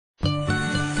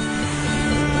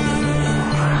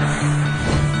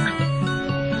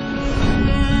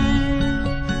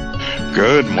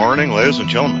Good morning, ladies and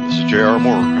gentlemen. This is J.R.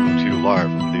 Moore coming to you live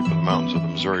from deep in the mountains of the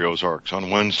Missouri Ozarks on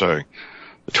Wednesday,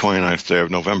 the 29th day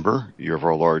of November, year of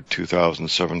our Lord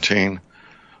 2017.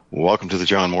 Welcome to the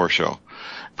John Moore Show.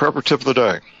 Prepper tip of the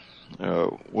day.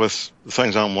 With the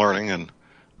things I'm learning, and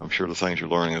I'm sure the things you're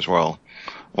learning as well,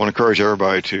 I want to encourage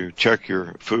everybody to check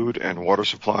your food and water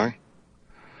supply.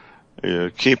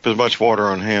 Keep as much water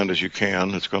on hand as you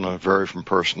can. It's going to vary from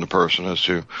person to person as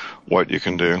to what you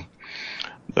can do.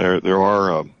 There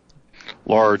are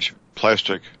large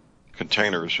plastic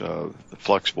containers,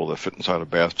 flexible, that fit inside a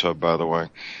bathtub, by the way,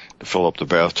 to fill up the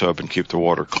bathtub and keep the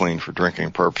water clean for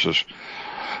drinking purposes.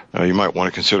 You might want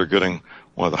to consider getting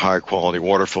one of the high-quality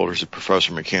water filters that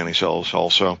Professor McCanny sells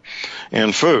also.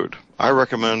 And food. I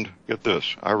recommend a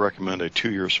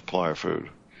 2-year supply of food.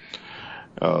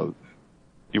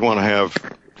 You want to have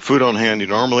food on hand you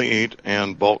normally eat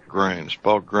and bulk grains.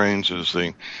 Bulk grains is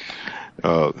the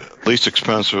least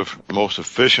expensive, most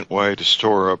efficient way to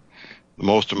store up the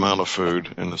most amount of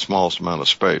food in the smallest amount of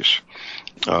space,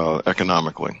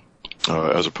 economically,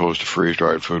 as opposed to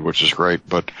freeze-dried food, which is great,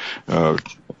 but a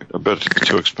bit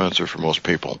too expensive for most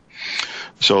people.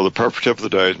 So the prep tip of the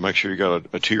day is make sure you got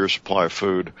a 2-year supply of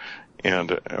food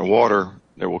and water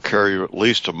that will carry you at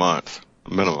least a month,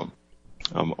 minimum.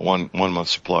 One month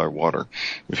supply of water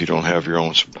if you don't have your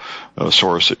own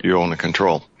source that you own and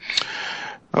control.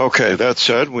 Okay, that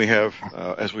said, we have,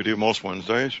 as we do most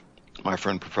Wednesdays, my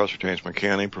friend Professor James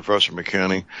McCanny. Professor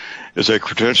McCanny is a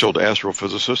credentialed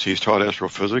astrophysicist. He's taught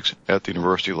astrophysics at the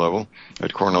university level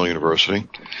at Cornell University.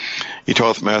 He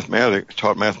taught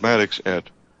mathematics at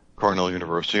Cornell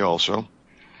University also.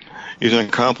 He's an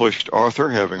accomplished author,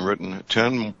 having written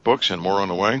 10 books and more on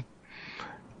the way.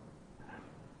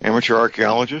 Amateur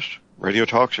archaeologist, radio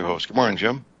talk show host. Good morning,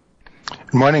 Jim.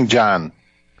 Good morning, John.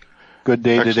 Good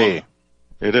day today.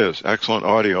 It is. Excellent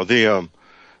audio. The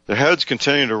heads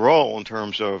continue to roll in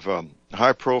terms of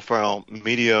high-profile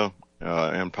media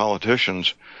and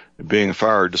politicians being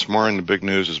fired. This morning, the big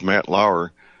news is Matt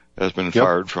Lauer has been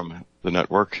fired from the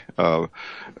network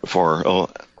for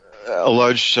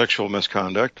alleged sexual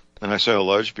misconduct. And I say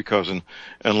alleged because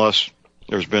unless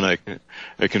there's been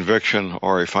a conviction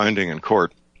or a finding in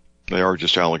court, they are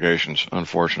just allegations,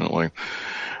 unfortunately.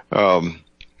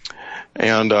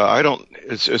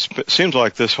 It seems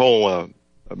like this whole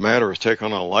matter has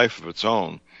taken on a life of its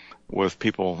own, with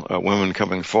women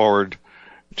coming forward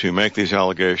to make these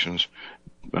allegations.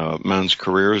 Men's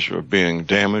careers are being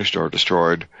damaged or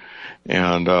destroyed,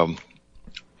 and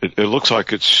it looks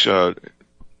like it's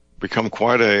become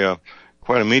quite a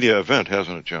media event,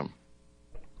 hasn't it, Jim?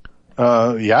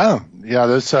 Yeah.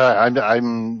 This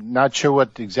I'm not sure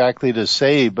what exactly to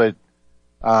say, but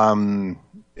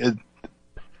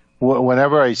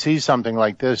whenever I see something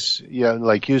like this,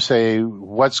 like you say,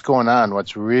 what's going on?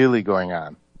 What's really going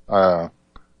on?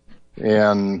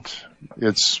 And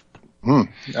it's I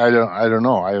don't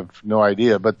know. I have no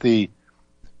idea. But the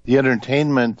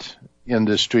entertainment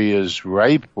industry is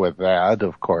ripe with that,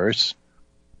 of course.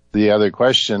 The other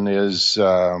question is,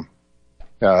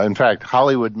 in fact,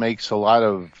 Hollywood makes a lot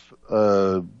of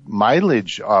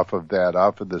mileage off of that,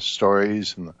 off of the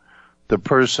stories and the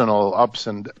personal ups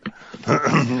and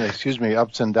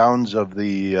downs of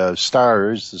the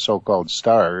stars, the so-called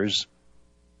stars,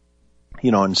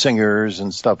 and singers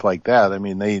and stuff like that. I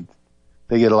mean, they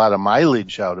get a lot of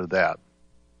mileage out of that,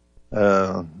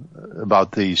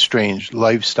 about the strange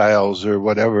lifestyles or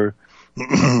whatever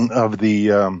of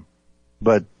the,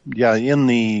 but yeah, in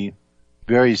the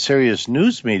very serious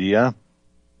news media,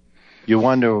 you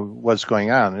wonder what's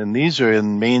going on. And these are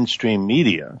in mainstream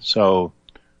media. So,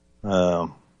 you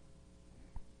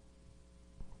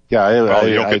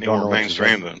don't more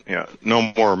mainstream than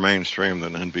no more mainstream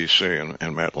than NBC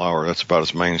and Matt Lauer. That's about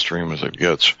as mainstream as it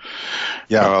gets.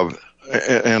 Yeah,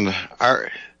 and I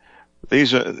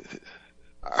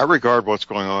regard what's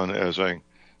going on as a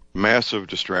massive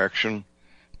distraction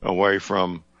away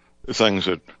from the things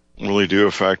that really do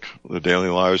affect the daily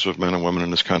lives of men and women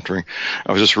in this country.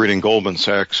 I was just reading Goldman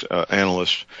Sachs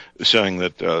analysts saying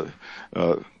that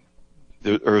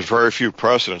there's very few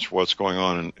precedents for what's going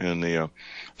on in the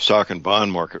stock and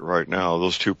bond market right now.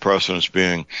 Those two precedents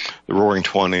being the Roaring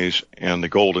 '20s and the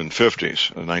Golden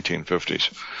 '50s, the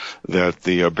 1950s, that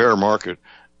the bear market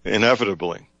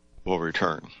inevitably will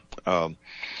return.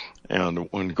 And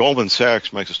when Goldman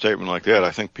Sachs makes a statement like that, I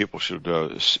think people should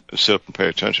sit up and pay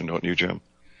attention, don't you, Jim?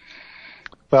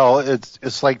 Well,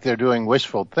 it's like they're doing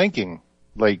wishful thinking,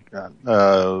 like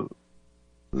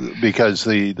because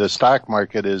the stock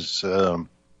market is a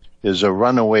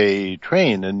runaway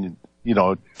train, and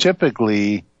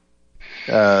typically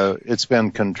it's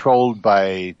been controlled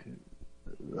by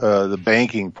the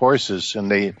banking forces,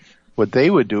 and what they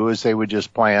would do is they would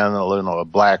just plan a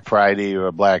Black Friday or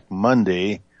a Black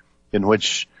Monday, in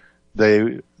which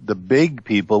the big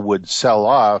people would sell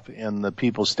off, and the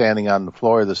people standing on the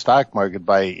floor of the stock market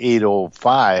by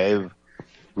 8:05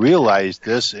 realized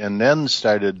this, and then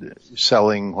started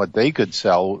selling what they could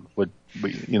sell. But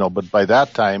by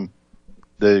that time,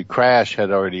 the crash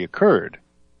had already occurred,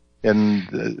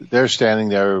 and they're standing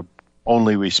there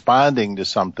only responding to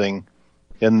something,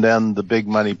 and then the big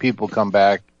money people come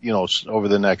back, over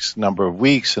the next number of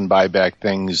weeks and buy back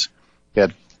things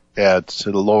at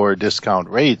lower discount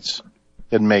rates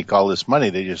and make all this money.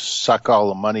 They just suck all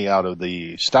the money out of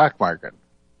the stock market.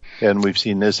 And we've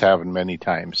seen this happen many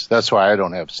times. That's why I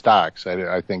don't have stocks.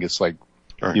 I think it's like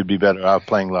you'd be better off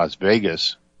playing Las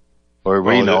Vegas or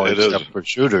Reno except for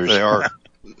shooters.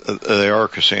 They are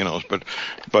casinos, but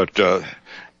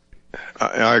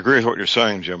I agree with what you're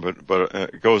saying, Jim, but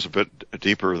it goes a bit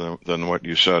deeper than what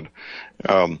you said.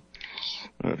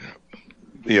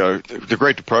 The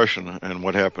Great Depression and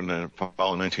what happened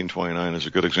following 1929 is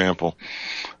a good example.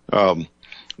 The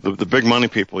big money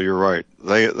people, you're right.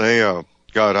 They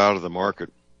got out of the market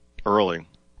early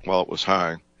while it was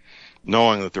high,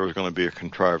 knowing that there was going to be a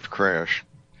contrived crash.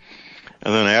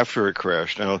 And then after it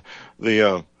crashed, now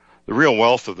the real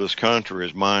wealth of this country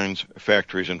is mines,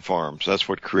 factories, and farms. That's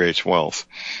what creates wealth.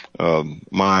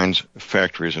 Mines,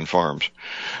 factories, and farms.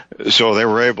 So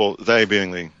they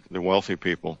being the wealthy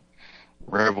people,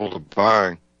 were able to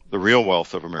buy the real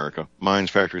wealth of America, mines,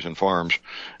 factories, and farms,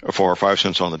 for 5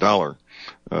 cents on the dollar,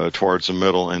 towards the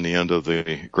middle and the end of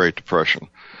the Great Depression.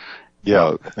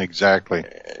 Yeah, exactly.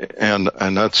 And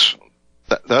that's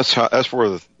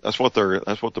what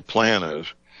the plan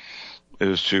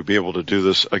is to be able to do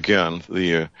this again.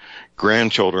 The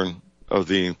grandchildren of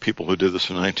the people who did this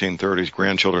in the 1930s,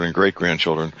 grandchildren and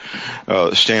great-grandchildren,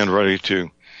 stand ready to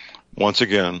once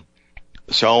again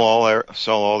sell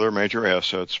all their major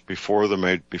assets before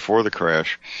the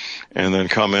crash, and then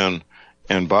come in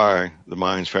and buy the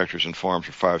mines, factories, and farms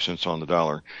for 5 cents on the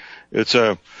dollar. It's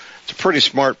a pretty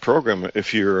smart program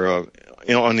if you're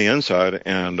on the inside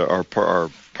and are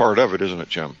part of it, isn't it,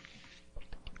 Jim?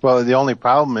 Well, the only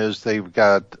problem is they've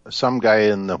got some guy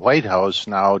in the White House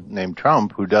now named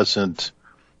Trump who doesn't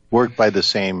work by the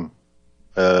same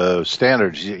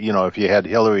standards. If you had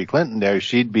Hillary Clinton there,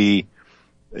 she'd be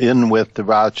in with the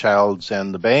Rothschilds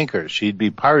and the bankers. She'd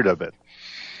be part of it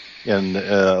and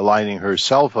lining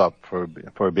herself up for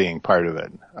being part of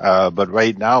it. But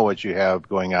right now what you have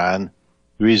going on,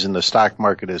 the reason the stock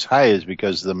market is high is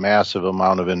because of the massive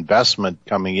amount of investment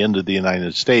coming into the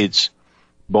United States,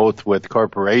 both with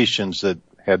corporations that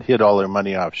had hid all their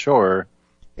money offshore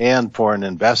and foreign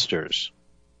investors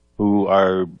who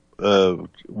are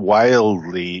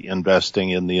wildly investing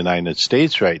in the United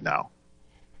States right now.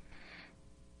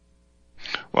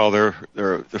 Well,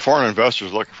 the foreign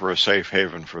investors looking for a safe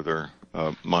haven for their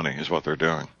money is what they're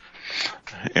doing,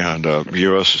 and the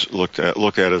U.S. is looked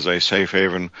at as a safe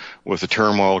haven with the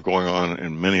turmoil going on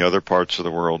in many other parts of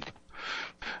the world.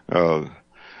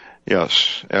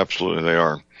 Yes, absolutely, they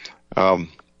are.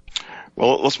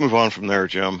 Well, let's move on from there,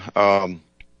 Jim. The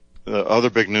other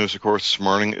big news, of course, this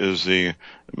morning is the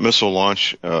missile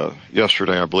launch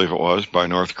yesterday, I believe it was, by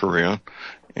North Korea,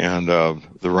 and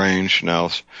the range now.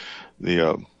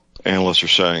 The analysts are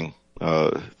saying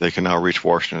they can now reach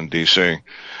Washington, D.C.,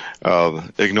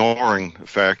 ignoring the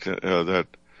fact that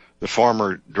the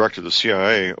former director of the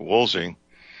CIA, Woolsey,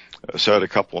 said a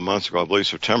couple of months ago, I believe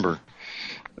September,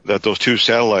 that those two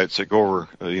satellites that go over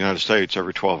the United States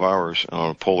every 12 hours on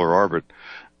a polar orbit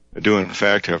do in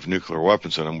fact have nuclear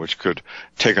weapons in them, which could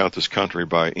take out this country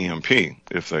by EMP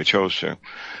if they chose to.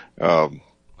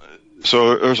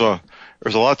 So there's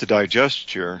a lot to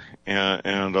digest here,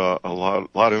 and a lot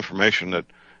of information that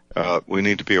we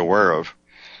need to be aware of.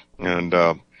 And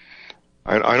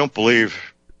I don't believe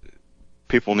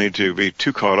people need to be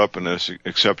too caught up in this,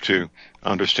 except to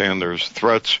understand there's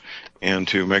threats and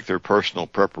to make their personal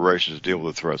preparations to deal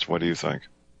with the threats. What do you think?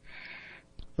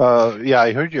 Yeah,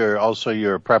 I heard your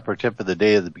prepper tip of the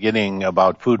day at the beginning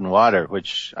about food and water,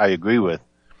 which I agree with.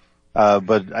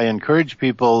 But I encourage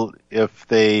people, if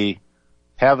they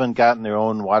haven't gotten their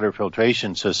own water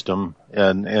filtration system,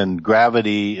 and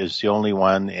gravity is the only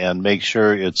one, and make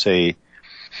sure it's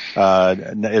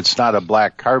not a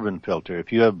black carbon filter.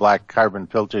 If you have black carbon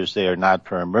filters, they are not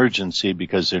for emergency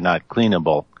because they're not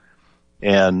cleanable.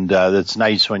 And that's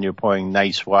nice when you're pouring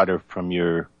nice water from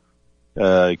your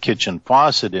kitchen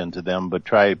faucet into them, but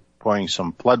try pouring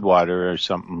some flood water or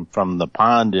something from the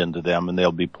pond into them, and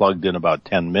they'll be plugged in about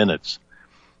 10 minutes.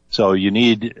 So you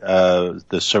need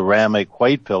the ceramic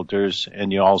white filters,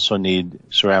 and you also need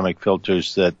ceramic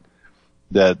filters that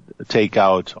take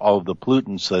out all of the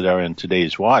pollutants that are in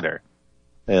today's water,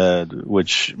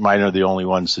 which mine are the only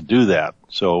ones that do that.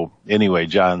 So anyway,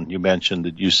 John, you mentioned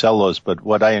that you sell those, but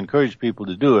what I encourage people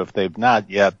to do if they've not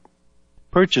yet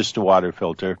purchased a water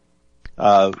filter,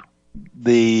 I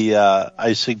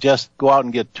suggest go out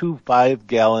and get 2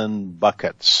 5-gallon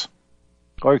buckets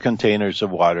or containers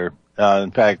of water.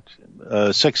 In fact,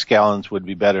 6 gallons would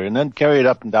be better, and then carry it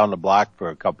up and down the block for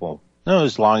a couple,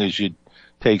 as long as it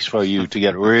takes for you to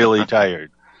get really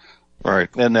tired. Right.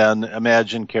 And then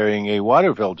imagine carrying a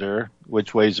water filter,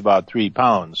 which weighs about 3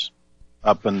 pounds,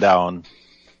 up and down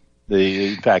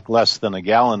in fact, less than a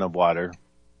gallon of water.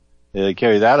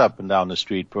 Carry that up and down the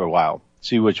street for a while.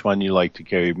 See which one you like to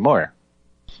carry more.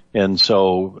 And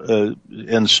so,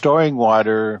 and storing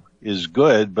water is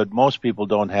good, but most people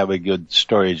don't have a good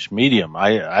storage medium.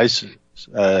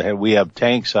 We have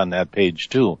tanks on that page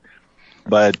too.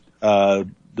 But,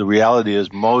 the reality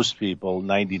is most people,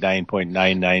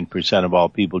 99.99% of all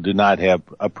people, do not have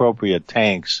appropriate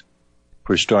tanks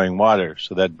for storing water.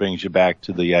 So that brings you back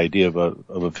to the idea of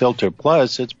a filter.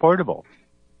 Plus, it's portable.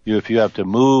 If you have to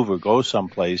move or go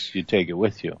someplace, you take it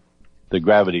with you. The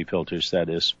gravity filters, that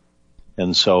is.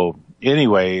 And so,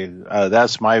 anyway,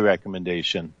 that's my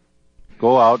recommendation.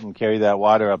 Go out and carry that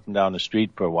water up and down the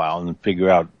street for a while and figure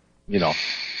out,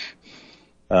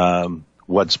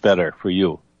 what's better for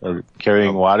you.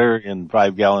 Carrying water in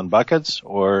 5-gallon buckets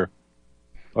or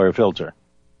a filter?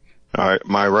 All right.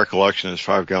 My recollection is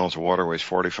 5 gallons of water weighs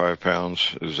 45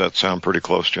 pounds. Does that sound pretty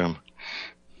close, Jim?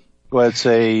 Well, it's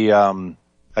a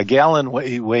gallon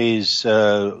weighs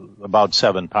about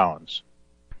 7 pounds.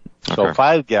 Okay. So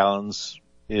 5 gallons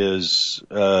is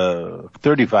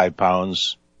 35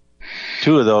 pounds.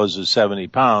 2 of those is 70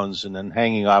 pounds, and then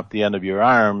hanging off the end of your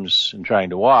arms and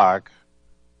trying to walk,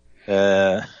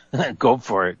 go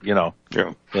for it, Yeah.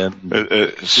 And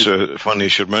it's funny you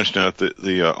should mention that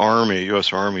the Army,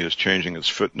 U.S. Army, is changing its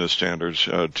fitness standards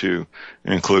to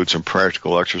include some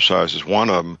practical exercises. One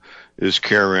of them is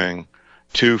carrying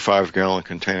 2 5-gallon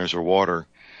containers of water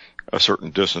a certain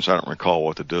distance. I don't recall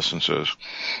what the distance is.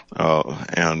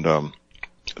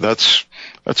 That's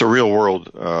a real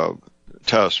world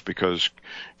test, because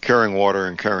carrying water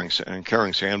and carrying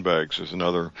sandbags is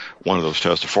another one of those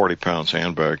tests, a 40-pound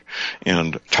sandbag,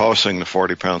 and tossing the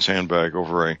 40-pound sandbag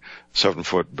over a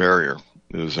 7-foot barrier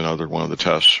is another one of the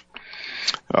tests.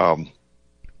 But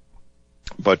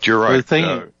you're right.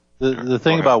 The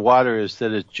thing about water is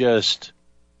that it just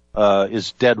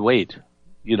is dead weight.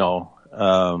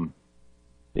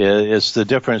 It's the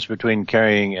difference between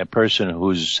carrying a person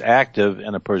who's active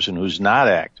and a person who's not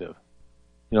active.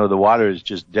 The water is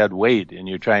just dead weight, and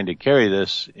you're trying to carry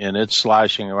this, and it's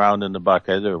sloshing around in the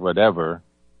bucket or whatever,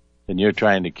 and you're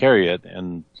trying to carry it,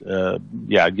 and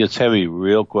it gets heavy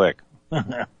real quick.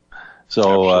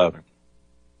 So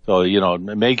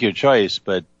make your choice.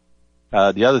 But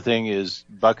the other thing is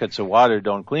buckets of water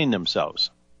don't clean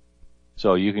themselves.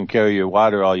 So you can carry your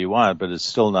water all you want, but it's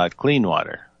still not clean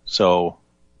water. So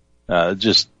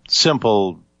just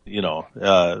simple.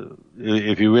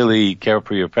 If you really care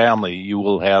for your family, you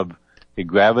will have a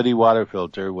gravity water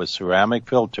filter with ceramic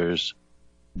filters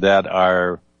that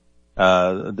are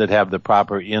that have the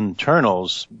proper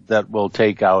internals that will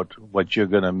take out what you're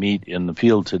going to meet in the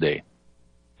field today.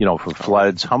 For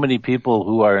floods, how many people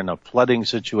who are in a flooding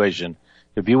situation,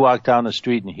 if you walk down the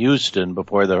street in Houston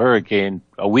before the hurricane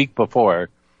a week before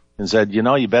and said,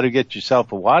 you better get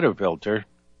yourself a water filter,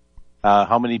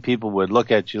 how many people would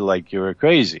look at you like you were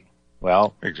crazy?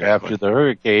 Well, exactly. After the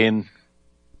hurricane,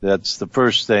 that's the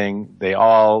first thing. They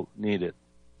all need it.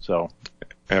 So,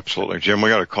 absolutely. Jim, we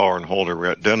got a caller and holder. We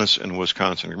got Dennis in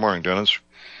Wisconsin. Good morning, Dennis.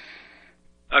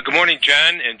 Good morning,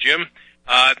 John and Jim.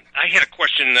 I had a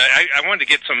question. I wanted to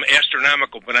get some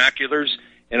astronomical binoculars,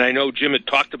 and I know Jim had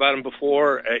talked about them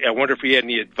before. I wonder if he had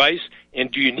any advice.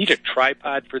 And do you need a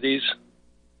tripod for these?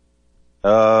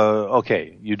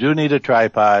 Okay. You do need a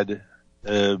tripod.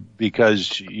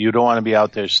 Because you don't want to be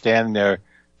out there standing there.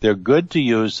 They're good to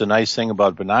use. The nice thing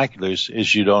about binoculars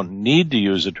is you don't need to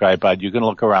use a tripod. You can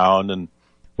look around, and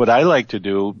what I like to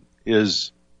do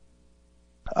is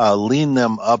lean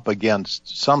them up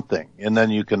against something, and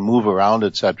then you can move around,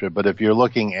 etc. But if you're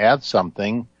looking at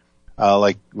something,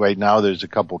 like right now there's a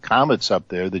couple comets up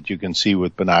there that you can see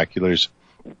with binoculars,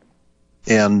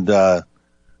 and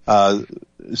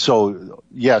so,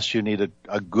 yes, you need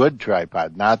a good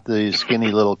tripod, not the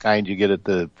skinny little kind you get at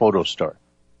the photo store.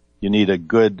 You need a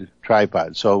good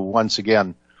tripod. So, once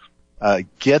again,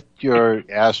 get your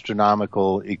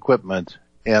astronomical equipment,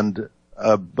 and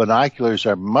binoculars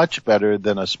are much better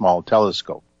than a small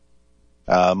telescope.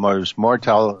 There's more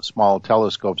small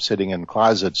telescopes sitting in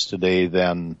closets today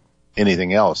than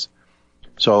anything else.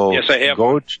 So yes, I have.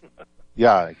 Go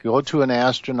to an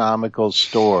astronomical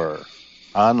store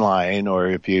online, or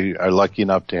if you are lucky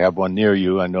enough to have one near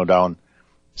you. I know down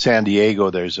San Diego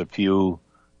there's a few.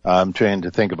 I'm trying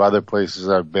to think of other places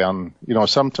I've been.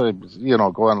 Sometimes,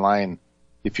 go online.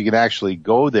 If you can actually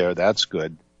go there, that's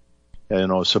good.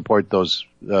 Support those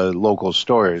local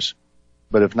stores.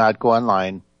 But if not, go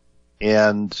online.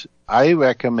 And I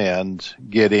recommend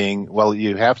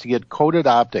you have to get coated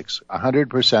optics,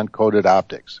 100% coated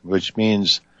optics, which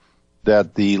means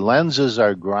that the lenses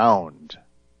are ground,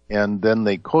 and then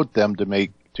they coat them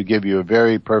to give you a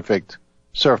very perfect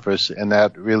surface, and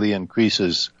that really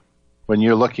increases. When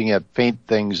you're looking at faint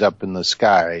things up in the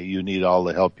sky, you need all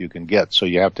the help you can get. So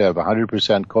you have to have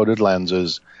 100% coated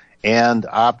lenses and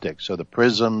optics. So the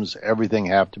prisms, everything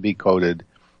have to be coated.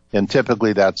 And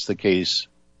typically that's the case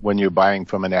when you're buying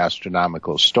from an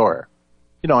astronomical store.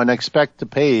 And expect to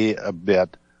pay a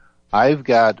bit. I've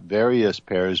got various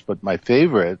pairs, but my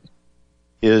favorite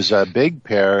is a big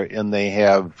pair, and they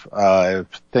have, I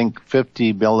think,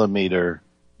 50 millimeter,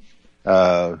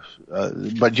 but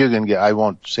you can get, I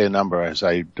won't say a number as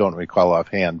I don't recall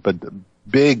offhand, but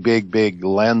big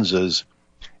lenses.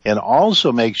 And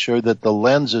also make sure that the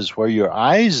lenses where your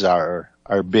eyes are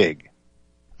big.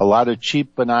 A lot of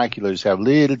cheap binoculars have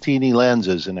little teeny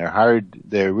lenses, and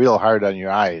they're real hard on your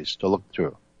eyes to look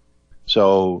through.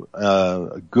 So,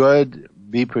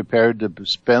 be prepared to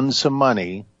spend some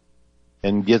money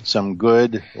and get some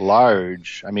good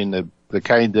large, the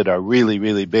kind that are really,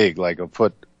 really big, like a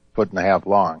foot and a half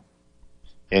long,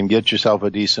 and get yourself a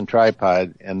decent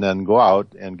tripod, and then go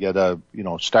out and get a,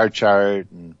 star chart.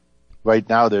 And right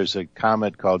now there's a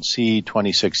comet called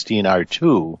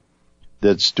C2016R2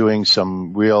 that's doing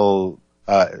some real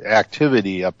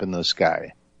activity up in the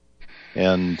sky.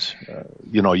 And,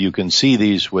 you can see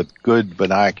these with good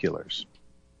binoculars.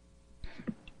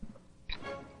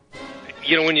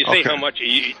 When you say how much,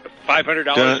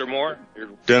 $500 or more?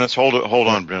 Dennis, hold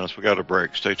on, Dennis. We got a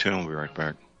break. Stay tuned. We'll be right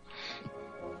back.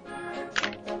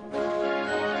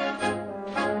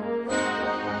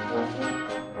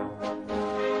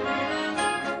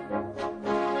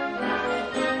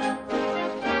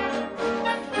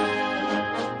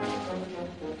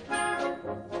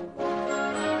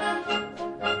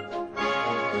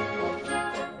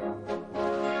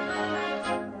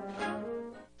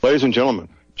 Ladies and gentlemen,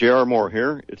 J.R. Moore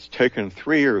here. It's taken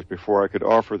 3 years before I could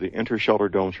offer the inter-shelter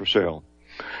domes for sale.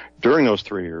 During those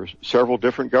 3 years, several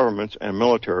different governments and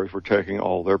militaries were taking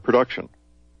all their production.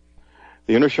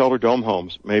 The inter-shelter dome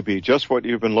homes may be just what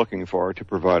you've been looking for to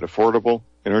provide affordable,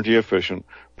 energy-efficient,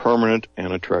 permanent,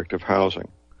 and attractive housing.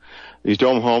 These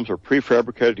dome homes are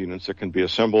prefabricated units that can be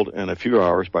assembled in a few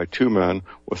hours by 2 men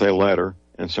with a ladder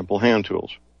and simple hand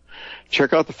tools.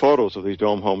 Check out the photos of these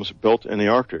dome homes built in the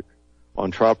Arctic, on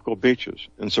tropical beaches,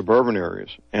 in suburban areas,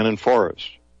 and in forests.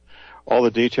 All the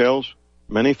details,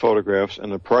 many photographs, and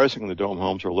the pricing of the dome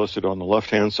homes are listed on the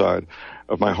left-hand side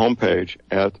of my homepage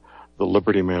at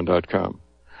thelibertyman.com.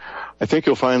 I think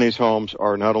you'll find these homes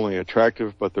are not only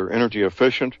attractive, but they're energy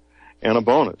efficient, and a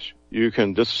bonus. You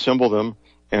can disassemble them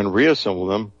and reassemble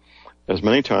them as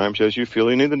many times as you feel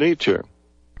you need to.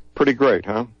 Pretty great,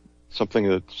 huh? Something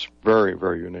that's very,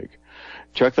 very unique.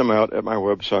 Check them out at my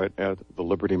website at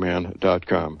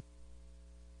thelibertyman.com.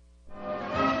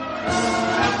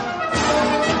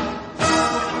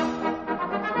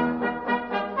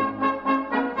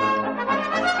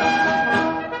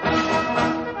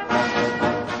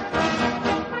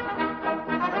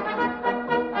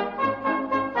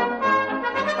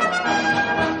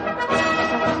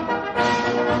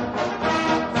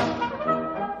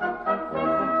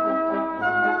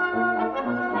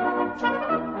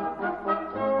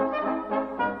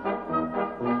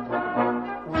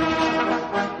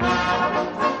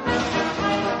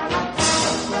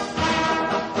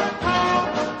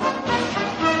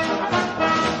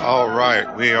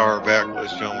 We are back,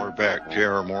 ladies and gentlemen. We're back.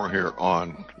 J.R. Moore here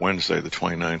on Wednesday, the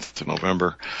 29th of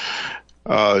November.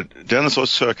 Dennis,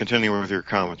 let's continue with your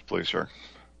comments, please, sir.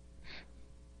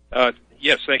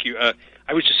 Yes, thank you.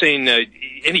 I was just saying,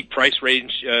 any price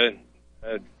range, Jim,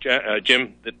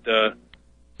 that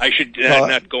I should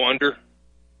not go under?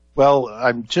 Well,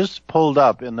 I'm just pulled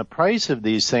up, and the price of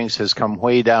these things has come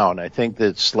way down. I think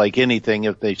that's like anything.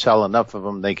 If they sell enough of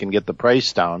them, they can get the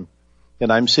price down.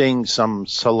 And I'm seeing some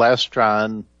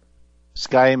Celestron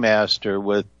Skymaster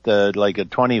with like a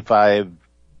 25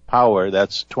 power.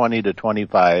 That's 20 to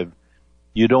 25.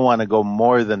 You don't want to go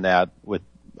more than that with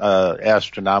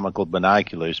astronomical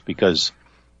binoculars because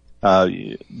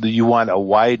you want a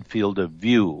wide field of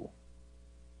view.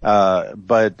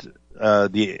 But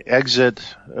the exit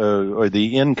or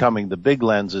the incoming, the big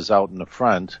lenses out in the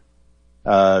front,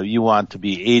 you want to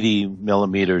be 80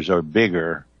 millimeters or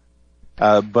bigger.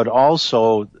 But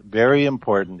also very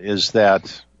important is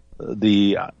that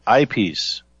the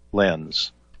eyepiece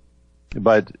lens.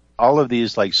 But all of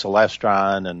these like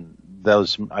Celestron and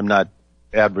those, I'm not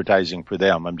advertising for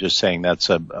them. I'm just saying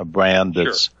that's a brand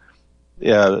that's,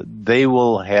 they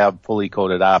will have fully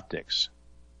coated optics,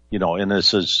 and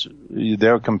this is,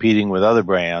 they're competing with other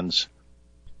brands.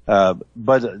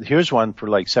 But here's one for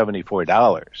like $74,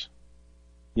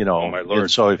 Oh my Lord.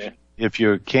 And so if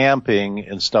you're camping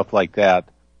and stuff like that,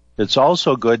 it's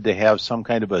also good to have some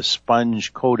kind of a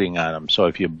sponge coating on them. So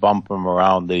if you bump them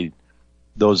around,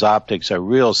 those optics are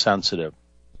real sensitive.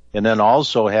 And then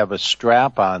also have a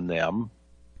strap on them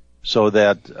so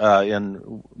that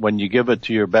when you give it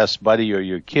to your best buddy or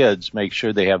your kids, make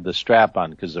sure they have the strap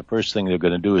on because the first thing they're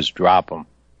going to do is drop them.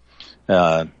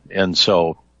 And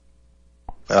so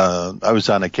I was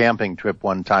on a camping trip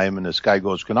one time and this guy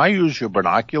goes, "Can I use your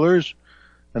binoculars?"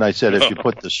 And I said, if you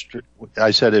put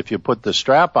the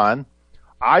strap on,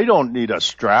 I don't need a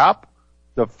strap.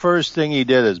 The first thing he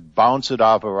did is bounce it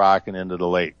off a rock and into the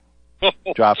lake.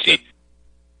 Dropped it.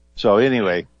 So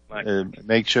anyway,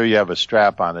 make sure you have a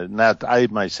strap on it. And that I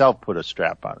myself put a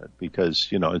strap on it because,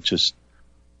 it's just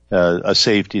a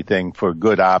safety thing for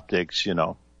good optics,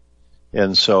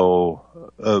 And so,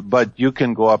 but you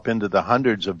can go up into the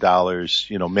hundreds of dollars,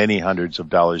 many hundreds of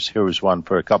dollars. Here was one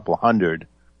for a couple hundred.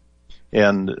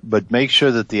 But make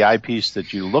sure that the eyepiece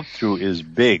that you look through is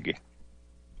big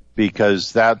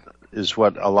because that is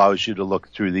what allows you to look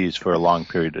through these for a long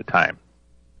period of time.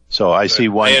 So I see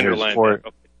one here is 4.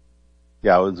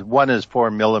 Yeah, one is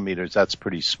 4 millimeters. That's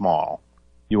pretty small.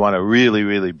 You want a really,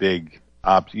 really big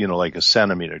like a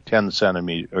centimeter, 10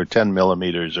 centimeter or 10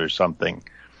 millimeters or something.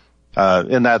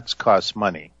 And that costs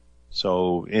money.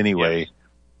 So anyway, yes.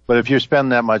 But if you're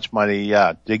spending that much money,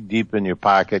 dig deep in your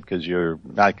pocket because you're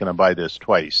not going to buy this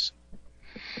twice.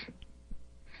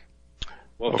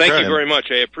 Well, Thank you very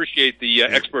much. I appreciate the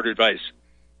expert advice.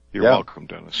 You're welcome,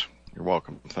 Dennis. You're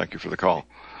welcome. Thank you for the call.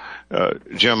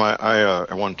 Jim, I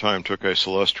at one time took a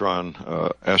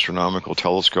Celestron astronomical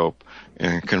telescope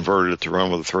and converted it to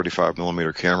run with a 35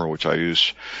 millimeter camera, which I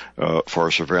use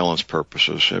for surveillance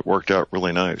purposes. It worked out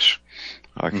really nice.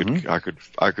 I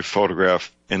could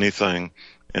photograph anything,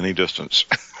 any distance.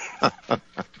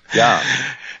 Yeah.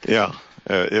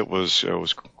 It was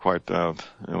quite.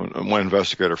 One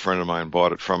investigator friend of mine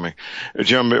bought it from me.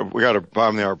 Jim, we got a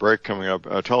bottom of the hour break coming up.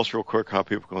 Tell us real quick how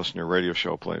people can listen to your radio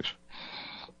show, please.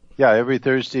 Yeah, every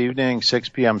Thursday evening, 6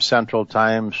 p.m. Central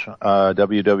Time,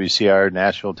 WWCR,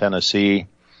 Nashville, Tennessee.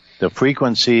 The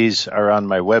frequencies are on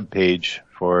my webpage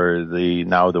for the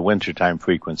wintertime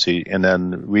frequency, and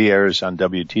then re-airs on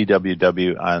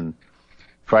WTWW on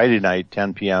Friday night,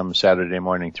 10 p.m., Saturday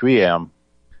morning, 3 a.m.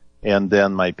 And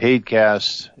then my paid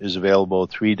cast is available,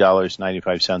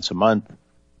 $3.95 a month,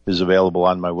 is available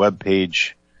on my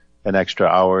webpage, an extra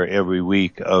hour every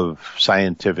week of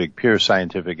pure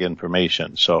scientific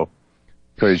information. So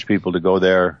encourage people to go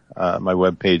there. My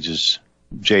webpage is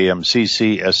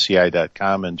jmccsci.com,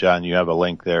 and John, you have a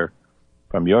link there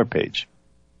from your page.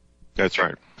 That's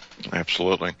right.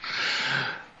 Absolutely.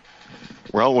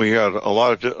 Well, we had a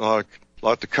lot to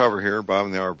cover here. Bottom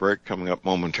of the hour break coming up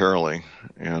momentarily,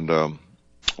 and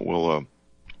we'll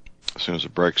as soon as the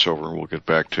break's over, we'll get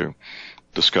back to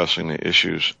discussing the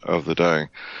issues of the day.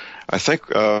 I think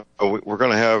we're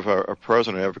going to have a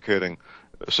president advocating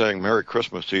saying Merry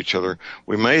Christmas to each other.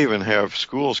 We may even have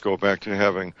schools go back to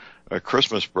having a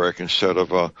Christmas break instead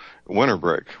of a winter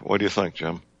break. What do you think,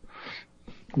 Jim?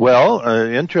 Well,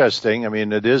 interesting. I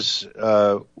mean, it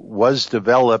was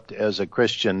developed as a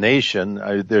Christian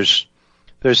nation.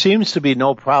 There seems to be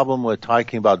no problem with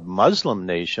talking about Muslim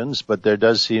nations, but there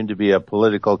does seem to be a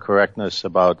political correctness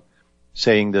about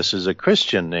saying this is a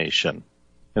Christian nation.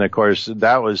 And of course,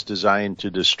 that was designed to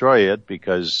destroy it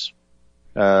because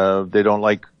they don't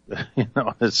like,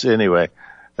 it's anyway,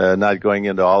 not going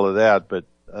into all of that, but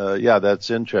that's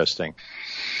interesting.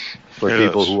 For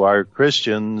people who are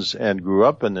Christians and grew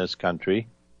up in this country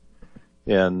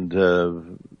and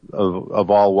of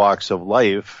all walks of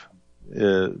life,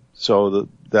 so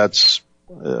that's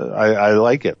I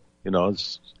like it.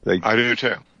 It's like, I do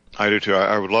too.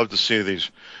 I would love to see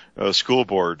these school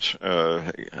boards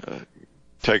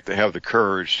have the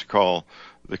courage to call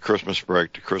the Christmas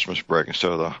break to Christmas break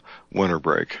instead of the winter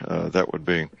break. That would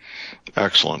be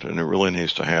excellent, and it really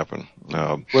needs to happen.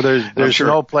 Well, there's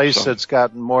no place that's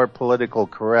gotten more political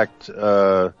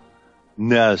correctness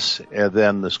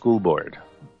than the school board.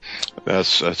 That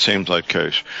seems like the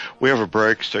case. We have a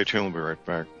break. Stay tuned. We'll be right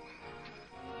back.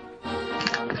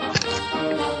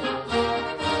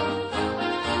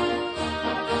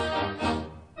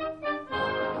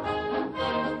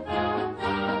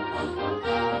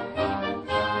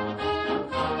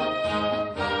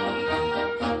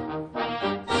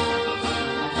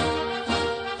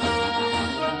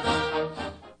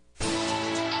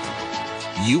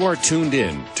 You are tuned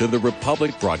in to the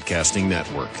Republic Broadcasting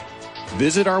Network.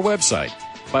 Visit our website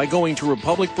by going to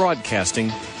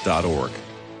republicbroadcasting.org.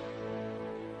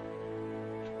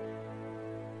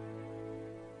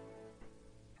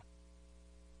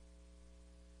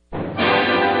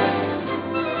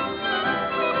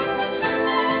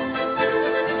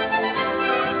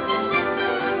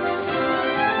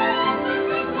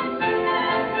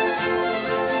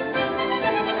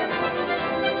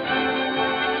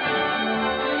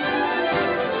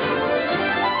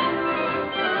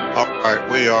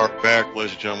 We are back,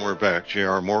 ladies and gentlemen. We're back.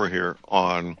 J.R. Moore here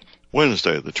on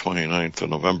Wednesday, the 29th of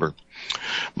November.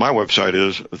 My website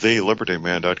is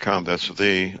thelibertyman.com. That's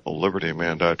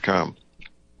thelibertyman.com.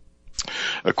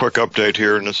 A quick update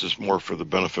here, and this is more for the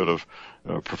benefit of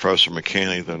Professor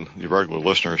McCanney than the regular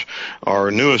listeners.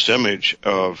 Our newest image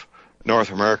of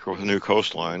North America with a new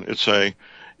coastline, it's a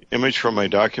image from a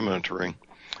documentary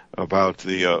about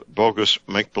the bogus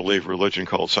make-believe religion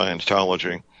called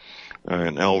Scientology,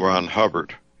 and L. Ron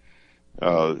Hubbard.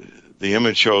 The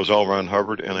image shows L. Ron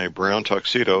Hubbard in a brown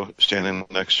tuxedo standing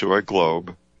next to a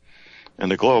globe,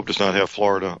 and the globe does not have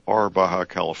Florida or Baja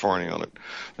California on it.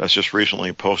 That's just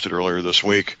recently posted earlier this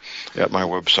week at my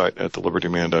website at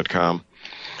thelibertyman.com.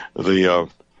 The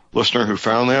listener who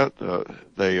found that,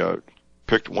 they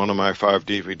picked one of my 5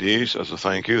 DVDs as a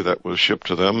thank you. That was shipped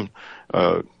to them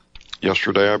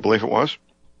yesterday, I believe it was.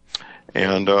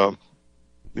 And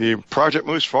the project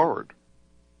moves forward.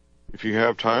 If you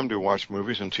have time to watch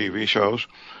movies and TV shows,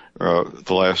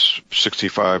 the last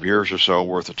 65 years or so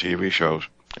worth of TV shows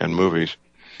and movies,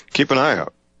 keep an eye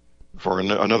out for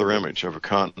another image of a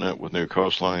continent with new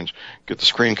coastlines. Get the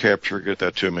screen capture, get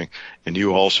that to me, and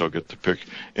you also get to pick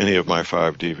any of my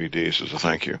 5 DVDs as a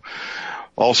thank you.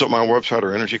 Also at my website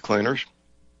are energy cleaners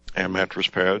and mattress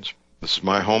pads. This is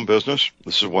my home business.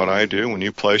 This is what I do. When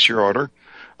you place your order,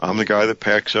 I'm the guy that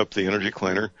packs up the energy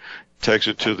cleaner, takes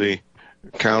it to the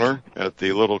counter at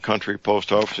the Little Country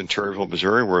Post Office in Cherryville,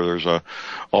 Missouri, where there's a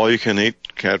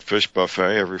all-you-can-eat catfish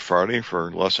buffet every Friday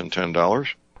for less than $10.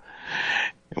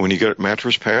 And when you get a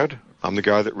mattress pad, I'm the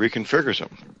guy that reconfigures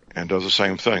them and does the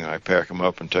same thing. I pack them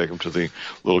up and take them to the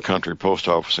Little Country Post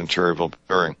Office in Cherryville,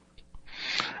 Missouri,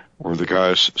 where the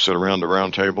guys sit around the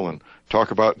round table and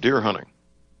talk about deer hunting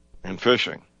and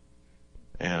fishing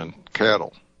and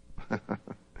cattle.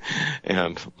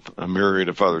 And a myriad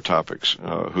of other topics,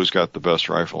 who's got the best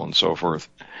rifle and so forth.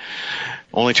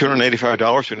 Only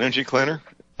 $285 for an energy cleaner.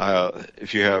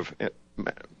 If you have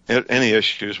any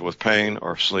issues with pain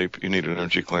or sleep, you need an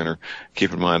energy cleaner.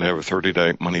 Keep in mind I have a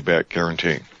 30-day money-back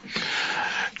guarantee.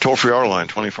 Toll-free order line,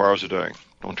 24 hours a day.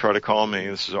 Don't try to call me.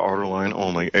 This is an order line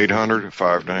only,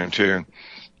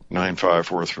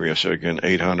 800-592-9543. I say again,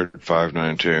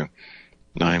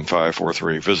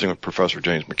 800-592-9543. Visiting with Professor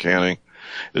James McCanney.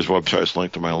 His website is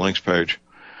linked to my links page.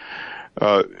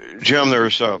 Jim,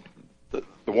 there's the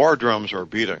war drums are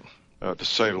beating, to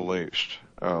say the least.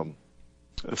 The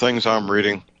things I'm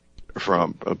reading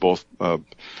from both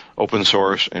open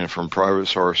source and from private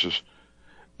sources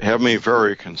have me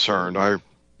very concerned. I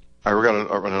got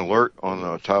an alert on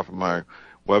the top of my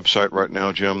website right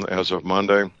now, Jim, as of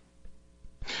Monday.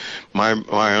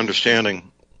 My understanding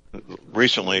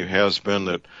recently has been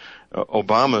that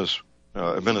Obama's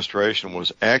administration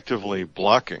was actively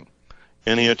blocking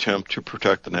any attempt to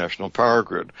protect the national power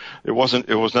grid. It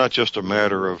was not just a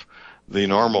matter of the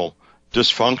normal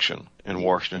dysfunction in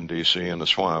Washington, D.C. and the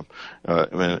swamp,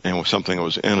 and it was something that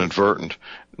was inadvertent.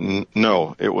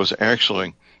 No, it was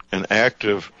actually an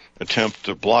active attempt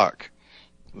to block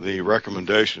the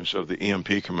recommendations of the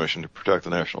EMP Commission to protect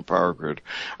the national power grid.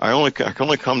 I can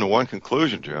only come to one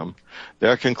conclusion, Jim.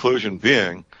 That conclusion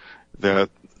being that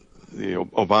the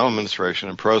Obama administration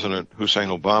and President Hussein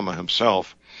Obama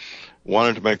himself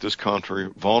wanted to make this country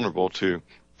vulnerable to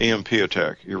EMP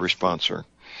attack. Your response, sir?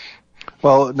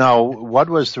 Well, now, what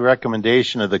was the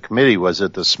recommendation of the committee? Was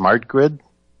it the smart grid?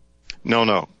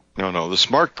 No. No. The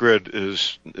smart grid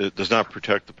it does not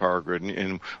protect the power grid,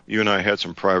 and you and I had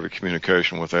some private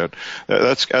communication with that.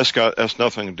 That's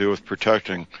nothing to do with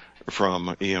protecting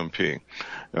from EMP.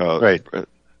 Right.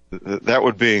 That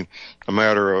would be a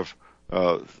matter of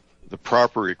the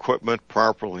proper equipment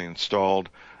properly installed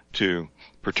to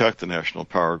protect the national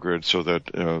power grid so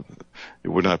that it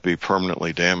would not be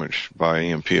permanently damaged by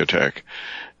EMP attack.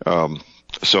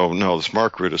 So no, the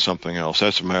smart grid is something else.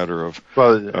 That's a matter of...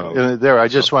 Well, I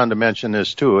just wanted to mention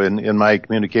this too, in my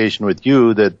communication with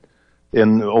you, that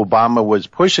Obama was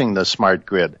pushing the smart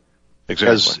grid.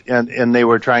 Exactly. And they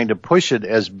were trying to push it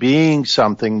as being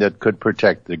something that could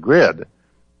protect the grid.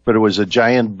 But it was a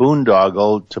giant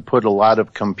boondoggle to put a lot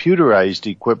of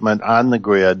computerized equipment on the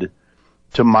grid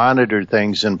to monitor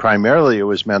things, and primarily it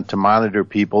was meant to monitor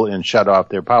people and shut off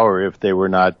their power if they were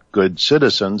not good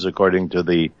citizens, according to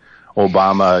the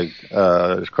Obama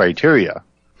criteria.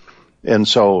 And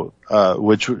so,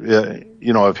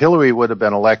 if Hillary would have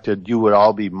been elected, you would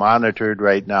all be monitored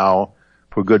right now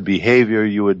for good behavior.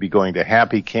 You would be going to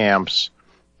happy camps.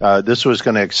 This was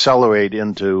going to accelerate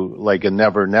into like a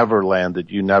never land that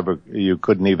you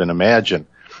couldn't even imagine.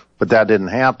 But that didn't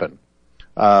happen.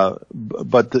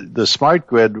 But the smart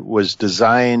grid was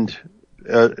designed,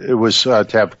 it was to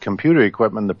have computer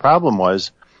equipment. The problem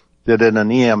was that in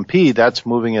an EMP, that's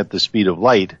moving at the speed of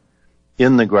light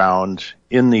in the ground,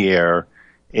 in the air,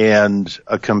 and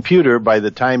a computer, by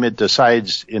the time it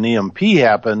decides an EMP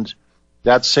happened,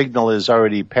 that signal is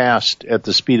already passed at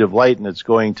the speed of light, and it's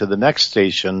going to the next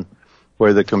station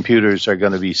where the computers are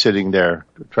going to be sitting there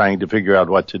trying to figure out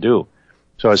what to do.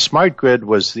 So a smart grid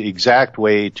was the exact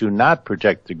way to not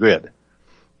protect the grid.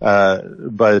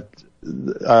 But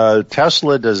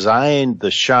Tesla designed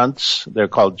the shunts. They're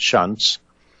called shunts.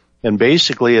 And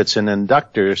basically it's an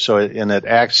inductor, and it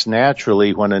acts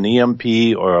naturally when an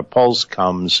EMP or a pulse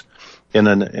comes in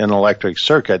an electric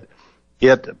circuit.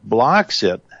 It blocks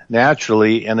it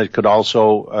naturally, and it could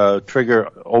also trigger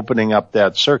opening up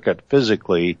that circuit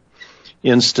physically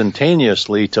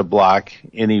instantaneously to block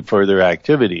any further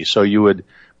activity. So you would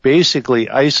basically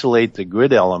isolate the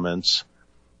grid elements,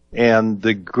 and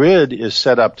the grid is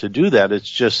set up to do that. It's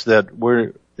just that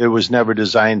it was never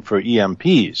designed for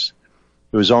EMPs.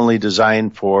 It was only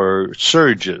designed for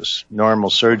surges, normal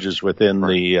surges within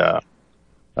the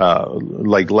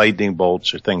like lightning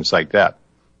bolts or things like that.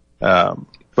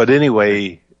 But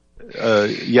anyway,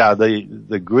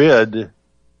 the grid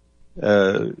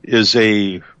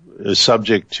is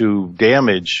subject to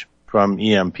damage from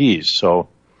EMPs. So,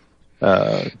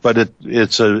 but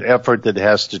it's an effort that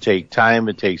has to take time.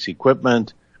 It takes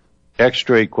equipment,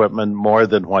 extra equipment, more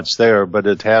than what's there, but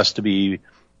it has to be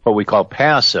what we call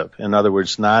passive. In other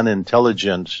words,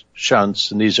 non-intelligent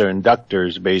shunts, and these are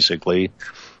inductors basically,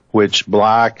 which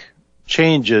block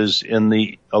changes in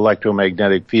the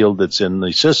electromagnetic field that's in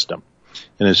the system.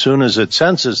 And as soon as it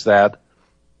senses that,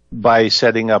 by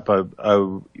setting up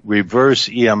a reverse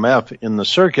EMF in the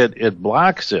circuit, it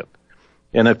blocks it.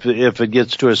 And if it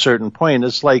gets to a certain point,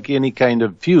 it's like any kind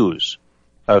of fuse.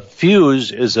 A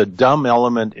fuse is a dumb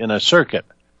element in a circuit,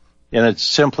 and it's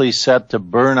simply set to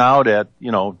burn out at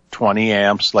 20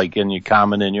 amps, like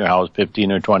common in your house,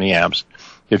 15 or 20 amps.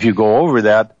 If you go over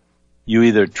that, you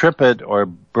either trip it or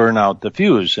burn out the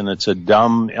fuse, and it's a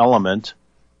dumb element,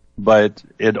 but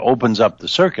it opens up the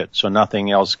circuit, so nothing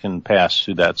else can pass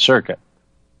through that circuit.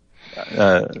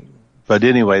 But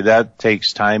anyway, that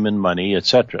takes time and money,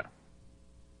 etc.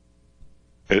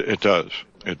 It does.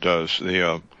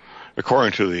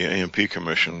 According to the AMP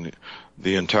Commission,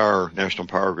 the entire national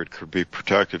power grid could be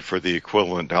protected for the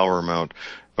equivalent dollar amount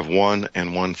of 1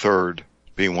 1/3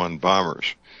 B-1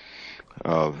 bombers.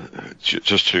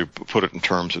 Just to put it in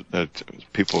terms that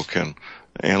people can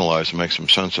analyze and make some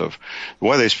sense of. The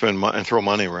way they spend and throw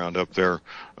money around up there,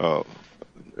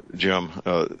 Jim,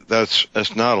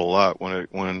 that's not a lot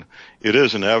when it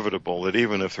is inevitable that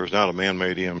even if there's not a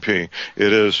man-made EMP, it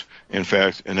is in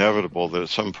fact inevitable that at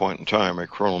some point in time a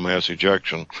coronal mass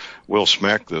ejection will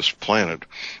smack this planet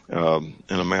in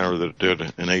a manner that it did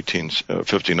in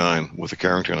 1859 with the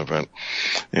Carrington event.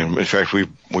 And in fact,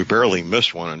 we barely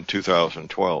missed one in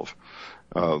 2012.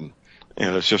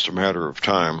 And it's just a matter of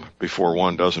time before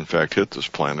one does in fact hit this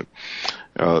planet.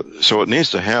 So it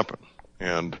needs to happen.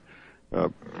 And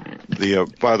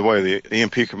by the way, the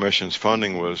EMP Commission's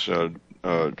funding was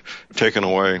taken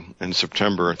away in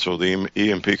September, so the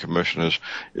EMP Commission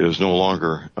is no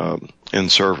longer in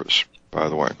service. By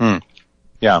the way,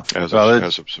 yeah, as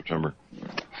of September.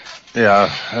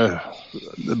 Yeah,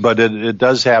 but it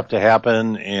does have to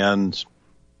happen, and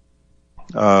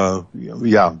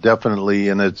yeah, definitely,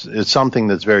 and it's something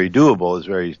that's very doable. It's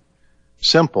very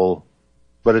simple.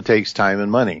 but it takes time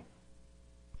and money.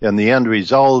 And the end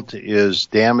result is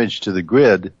damage to the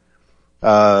grid.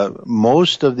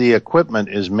 Most of the equipment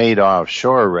is made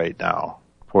offshore right now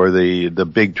for the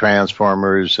big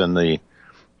transformers and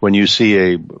when you see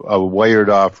a wired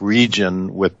off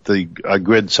region with a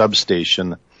grid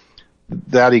substation,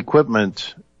 that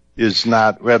equipment is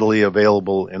not readily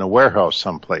available in a warehouse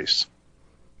someplace.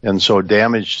 And so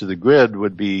damage to the grid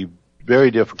would be very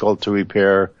difficult to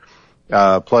repair.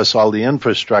 Plus all the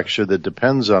infrastructure that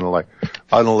depends on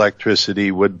electricity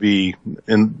would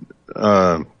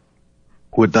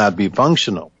not be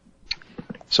functional.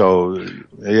 So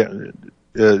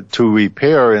to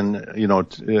repair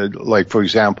and like for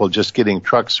example, just getting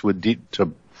trucks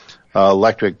to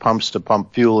electric pumps to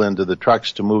pump fuel into the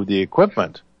trucks to move the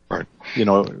equipment. Right.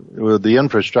 The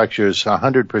infrastructure is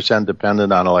 100%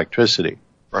 dependent on electricity.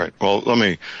 Right. Well, let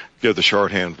me give the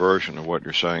shorthand version of what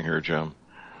you're saying here, Jim.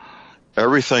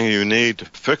 Everything you need to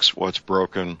fix what's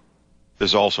broken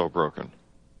is also broken.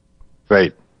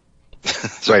 Right.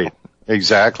 Right.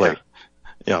 Exactly.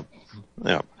 Yeah.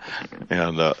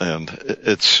 And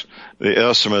it's the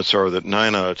estimates are that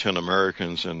 9 out of 10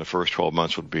 Americans in the first 12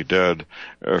 months would be dead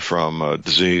from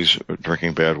disease,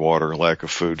 drinking bad water, lack of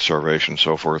food, starvation,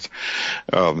 so forth,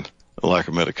 lack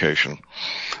of medication.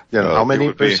 Yeah. How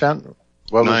many percent?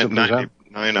 What was the percent?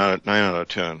 9 out of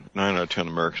 10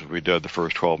 Americans will be dead the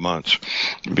first 12 months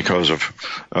because of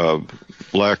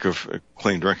lack of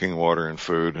clean drinking water and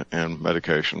food, and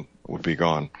medication would be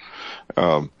gone.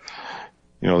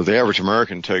 The average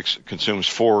American consumes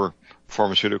 4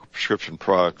 pharmaceutical prescription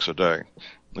products a day.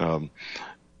 And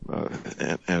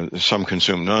some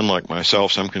consume none like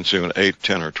myself. Some consume 8,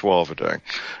 10, or 12 a day.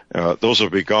 Those will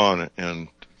be gone in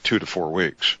 2 to 4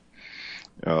 weeks.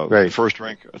 Right.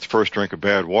 The first drink of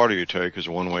bad water you take is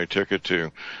a one-way ticket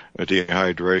to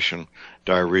dehydration,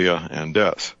 diarrhea, and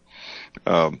death.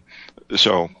 A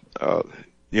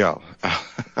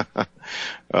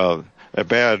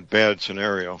bad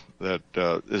scenario that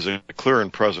is a clear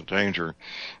and present danger.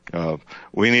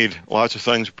 We need lots of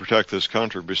things to protect this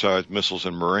country besides missiles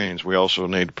and Marines. We also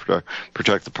need to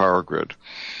protect the power grid.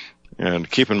 And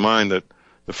keep in mind that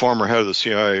the former head of the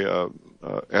CIA,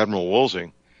 Admiral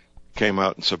Woolsey, came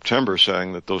out in September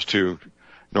saying that those 2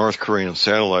 North Korean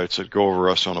satellites that go over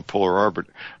us on a polar orbit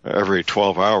every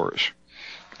 12 hours,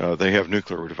 they have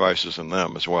nuclear devices in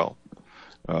them as well.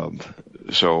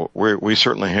 So we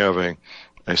certainly have a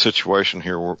situation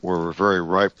here where we're very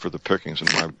ripe for the pickings,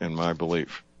 in my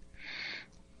belief.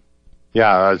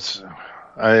 Yeah,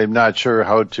 I'm not sure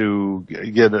how to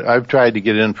get it. I've tried to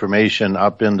get information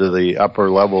up into the upper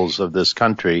levels of this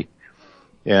country,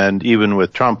 and even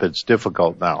with Trump, it's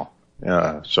difficult now.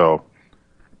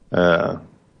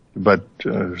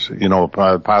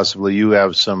 Possibly you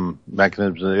have some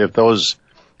mechanisms. If those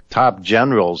top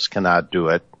generals cannot do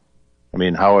it, I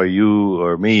mean, how are you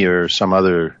or me or some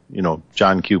other,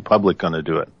 John Q. Public going to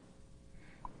do it?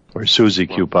 Or Susie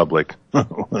Q. Public?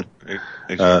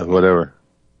 Exactly. Whatever.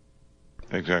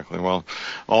 Exactly. Well,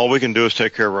 all we can do is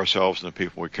take care of ourselves and the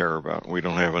people we care about. We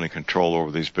don't have any control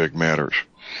over these big matters.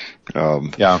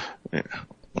 Yeah,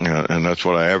 and that's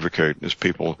what I advocate, is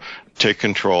people take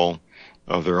control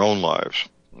of their own lives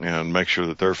and make sure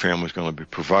that their family is going to be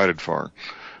provided for.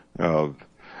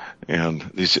 And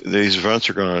these events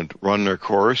are going to run their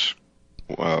course,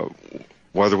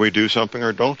 whether we do something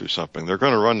or don't do something. They're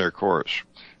going to run their course.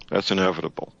 That's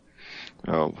inevitable.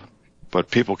 But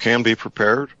people can be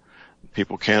prepared.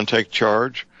 People can take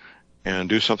charge and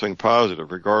do something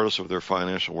positive, regardless of their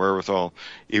financial wherewithal.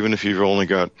 Even if you've only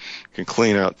can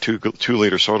clean out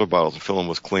 2-liter soda bottles and fill them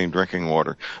with clean drinking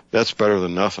water, that's better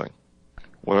than nothing.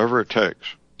 Whatever it takes,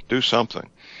 do something.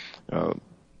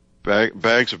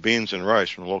 Bags of beans and rice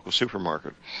from the local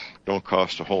supermarket don't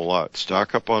cost a whole lot.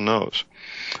 Stock up on those.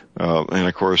 And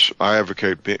of course, I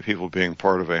advocate people being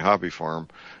part of a hobby farm,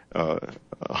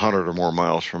 100 or more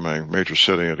miles from a major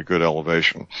city at a good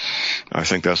elevation. I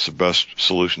think that's the best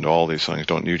solution to all these things,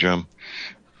 don't you, Jim?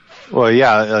 Well,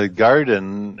 yeah, a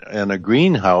garden and a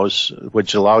greenhouse,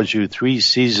 which allows you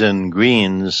 3-season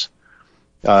greens,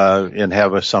 and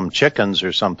have some chickens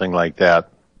or something like that,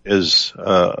 is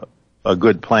a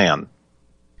good plan.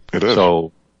 It is.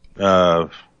 So,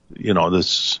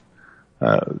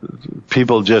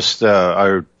 people just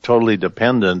are totally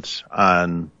dependent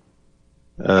on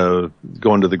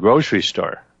going to the grocery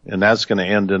store, and that's going to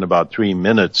end in about 3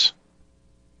 minutes,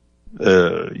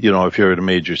 if you're in a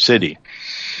major city.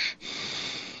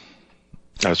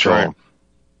 That's right.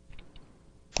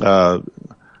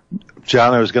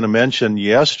 John, I was going to mention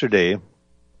yesterday,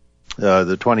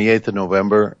 the 28th of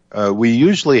November, we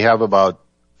usually have about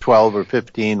 12 or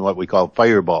 15 what we call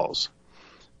fireballs.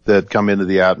 that come into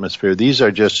the atmosphere. These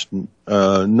are just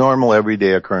normal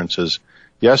everyday occurrences.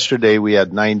 Yesterday we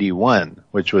had 91,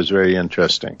 which was very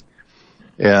interesting.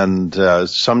 And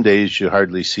some days you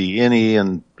hardly see any,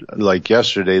 and like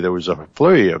yesterday there was a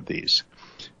flurry of these.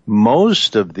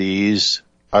 Most of these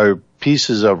are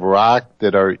pieces of rock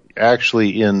that are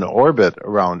actually in orbit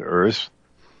around Earth,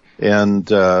 and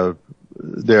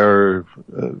they're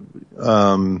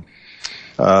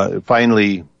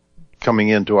finally coming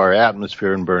into our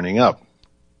atmosphere and burning up.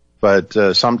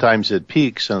 But sometimes it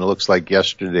peaks, and it looks like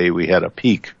yesterday we had a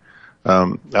peak.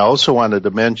 I also wanted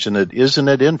to mention that isn't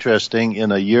it interesting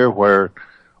in a year where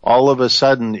all of a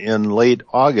sudden in late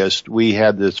August we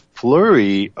had this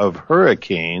flurry of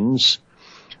hurricanes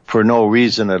for no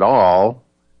reason at all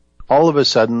of a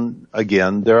sudden,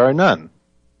 again, there are none.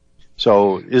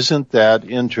 So isn't that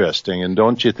interesting? And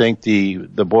don't you think the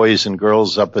boys and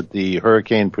girls up at the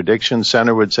Hurricane Prediction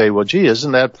Center would say, well, gee,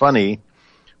 isn't that funny?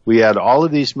 We had all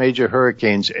of these major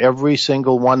hurricanes. Every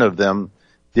single one of them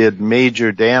did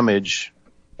major damage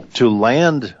to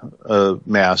land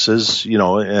masses,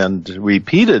 and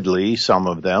repeatedly, some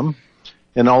of them.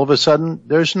 And all of a sudden,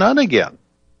 there's none again.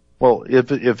 Well,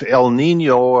 if El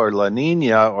Nino or La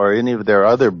Nina or any of their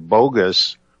other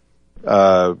bogus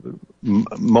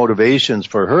motivations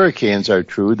for hurricanes are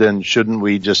true, then shouldn't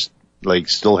we just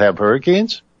still have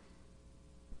hurricanes?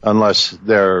 Unless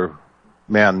they're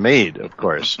man-made, of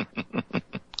course.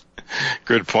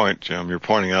 Good point, Jim. You're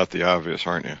pointing out the obvious,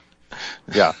 aren't you?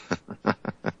 Yeah.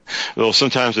 Well,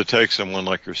 sometimes it takes someone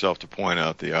like yourself to point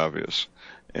out the obvious.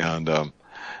 And,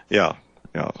 yeah.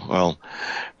 Well,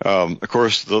 of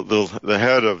course, the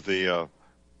head of the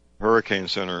Hurricane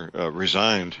Center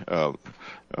resigned about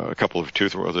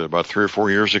 3 or 4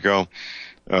 years ago.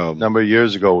 Number of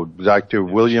years ago, Dr.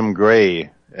 William Gray,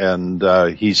 and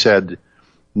he said,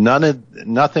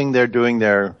 nothing they're doing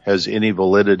there has any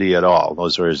validity at all.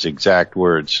 Those are his exact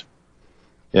words.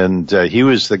 And he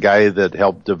was the guy that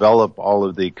helped develop all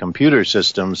of the computer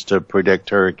systems to predict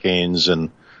hurricanes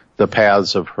and the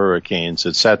paths of hurricanes,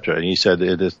 etc. And he said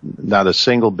it is not a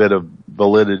single bit of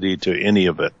validity to any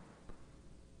of it.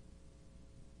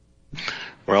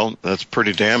 Well, that's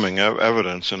pretty damning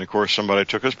evidence. And, of course, somebody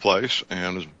took his place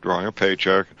and is drawing a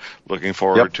paycheck, looking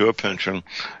forward to a pension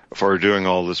for doing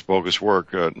all this bogus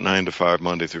work 9 to 5,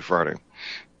 Monday through Friday.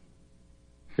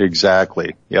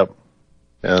 Exactly. Yep.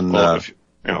 And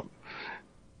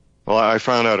well, I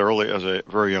found out early as a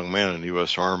very young man in the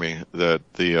U.S. Army that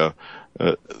the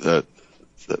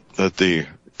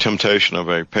temptation of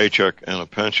a paycheck and a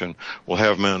pension will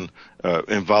have men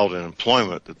involved in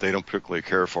employment that they don't particularly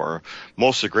care for.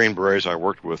 Most of the Green Berets I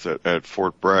worked with at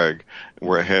Fort Bragg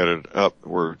were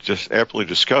just absolutely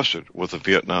disgusted with the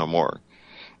Vietnam War,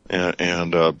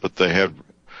 but they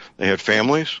had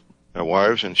families,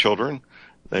 wives and children.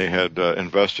 They had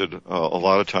invested a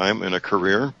lot of time in a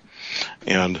career,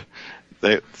 and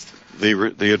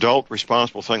the adult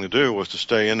responsible thing to do was to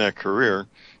stay in that career,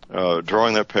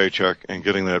 drawing that paycheck and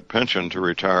getting that pension to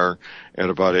retire at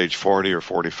about age 40 or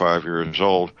 45 years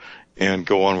old and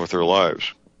go on with their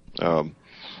lives.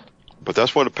 But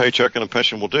that's what a paycheck and a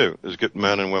pension will do, is get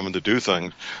men and women to do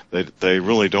things they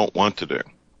really don't want to do.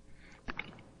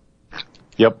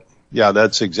 Yep. Yeah,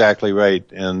 that's exactly right.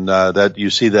 And that you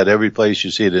see that every place.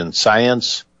 You see it in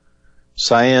science.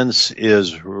 Science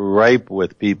is ripe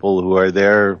with people who are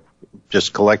there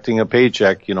just collecting a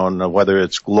paycheck, whether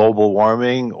it's global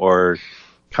warming or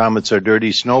comets are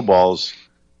dirty snowballs,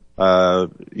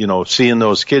 seeing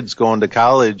those kids going to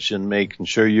college and making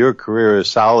sure your career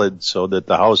is solid so that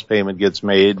the house payment gets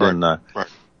made, right, and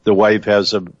the wife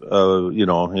has and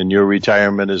your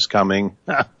retirement is coming.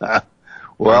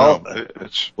 Well,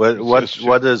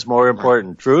 what is more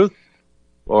important, truth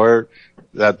or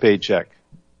that paycheck?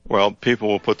 Well, people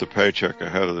will put the paycheck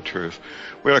ahead of the truth.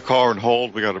 We got a caller on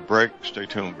hold. We got a break. Stay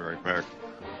tuned. Be right back.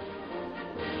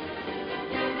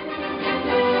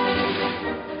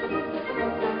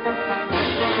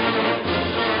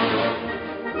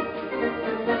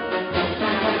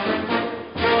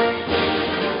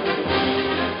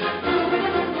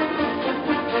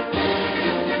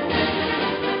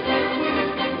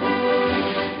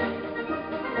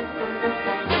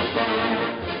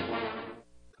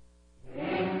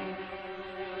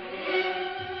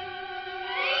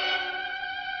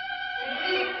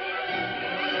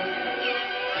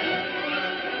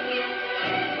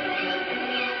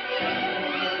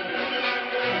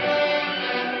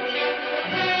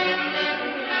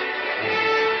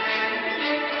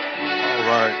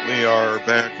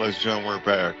 Ladies and gentlemen, we're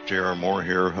back. J.R. Moore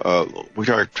here. We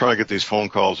are trying to get these phone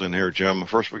calls in here, Jim.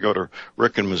 First, we go to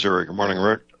Rick in Missouri. Good morning,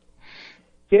 Rick.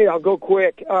 Okay, I'll go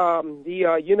quick. We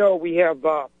have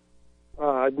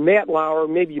Matt Lauer,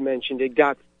 maybe you mentioned it,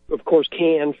 got, of course,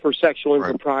 canned for sexual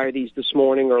improprieties this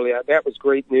morning early. That was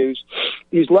great news.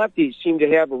 These lefties seem to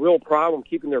have a real problem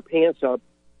keeping their pants up,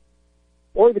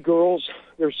 or the girls,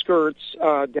 their skirts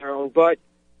down. But,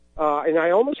 and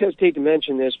I almost hesitate to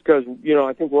mention this because,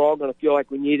 I think we're all going to feel like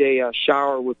we need a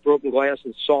shower with broken glass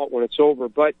and salt when it's over.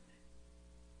 But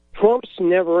Trump's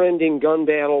never-ending gun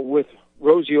battle with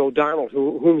Rosie O'Donnell,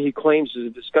 whom he claims is a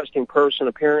disgusting person.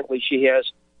 Apparently she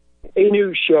has a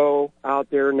new show out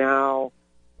there now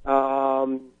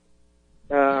called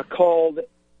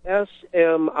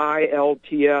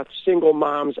SMILTF, Single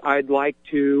Moms I'd Like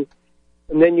To.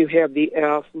 And then you have the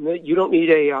F. You don't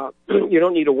need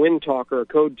a wind talker, a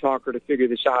code talker to figure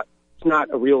this out. It's not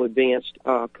a real advanced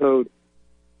code.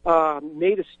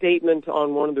 Made a statement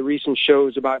on one of the recent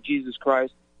shows about Jesus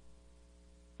Christ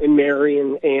and Mary,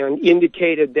 and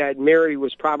indicated that Mary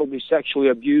was probably sexually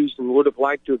abused and would have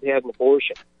liked to have had an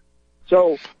abortion.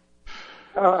 So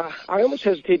I almost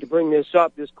hesitate to bring this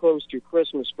up this close to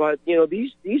Christmas, but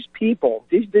these people,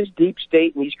 this deep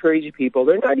state and these crazy people,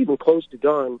 they're not even close to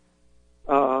done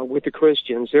with the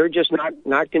Christians. They're just not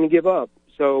going to give up.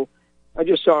 So I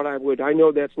just thought I would. I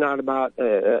know that's not about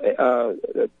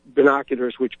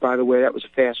binoculars, which, by the way, that was a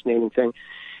fascinating thing.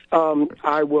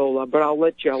 I will, but I'll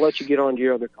let you get on to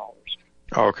your other callers.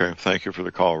 Okay, thank you for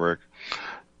the call, Rick.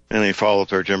 Any follow-up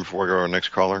there, Jim, before we go to our next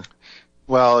caller?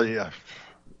 Well,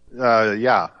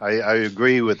 I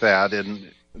agree with that. And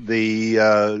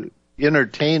the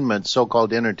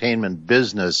so-called entertainment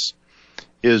business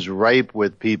is ripe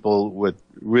with people with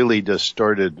really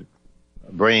distorted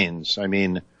brains. I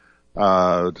mean,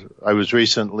 I was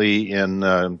recently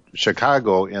in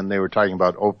Chicago, and they were talking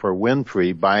about Oprah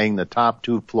Winfrey buying the top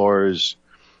 2 floors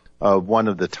of one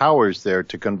of the towers there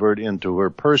to convert into her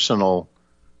personal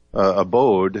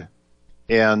abode.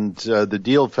 And the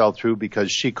deal fell through because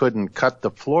she couldn't cut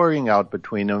the flooring out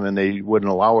between them, and they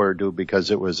wouldn't allow her to because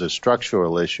it was a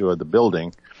structural issue of the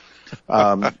building.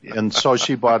 And so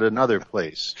she bought another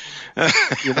place.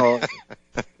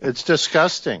 It's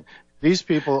disgusting. These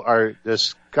people are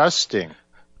disgusting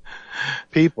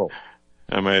people.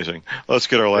 Amazing. Let's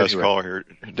get our last caller here.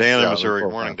 Dan in Missouri.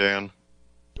 Good morning, Dan.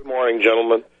 Good morning,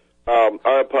 gentlemen.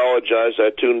 I apologize. I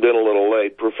tuned in a little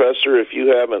late. Professor, if you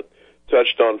haven't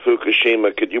touched on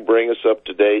Fukushima, could you bring us up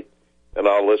to date, and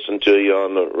I'll listen to you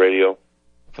on the radio?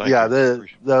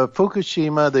 The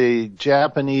Fukushima, the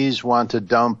Japanese want to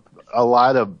dump a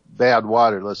lot of bad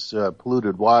water,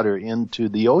 polluted water, into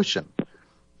the ocean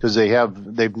because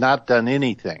they've not done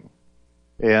anything.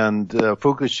 And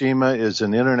Fukushima is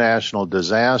an international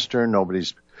disaster.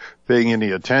 Nobody's paying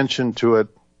any attention to it.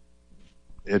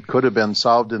 It could have been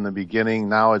solved in the beginning.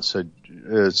 Now it's an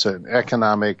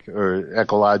economic or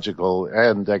ecological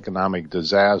and economic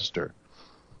disaster.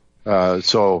 I'm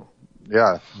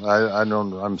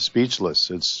speechless.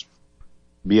 It's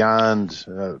beyond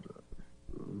the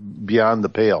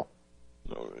pale.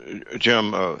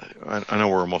 Jim, I know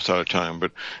we're almost out of time,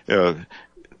 but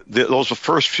those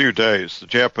first few days, the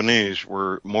Japanese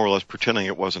were more or less pretending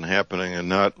it wasn't happening and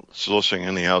not soliciting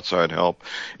any outside help.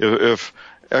 If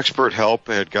expert help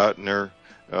had gotten there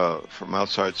from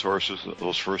outside sources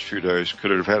those first few days,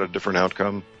 could it have had a different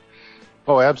outcome?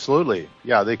 Oh, absolutely.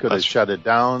 Yeah, they could have shut it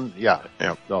down. Yeah.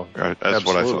 No, that's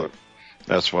what I thought.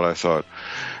 That's what I thought.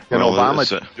 And Obama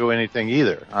didn't do anything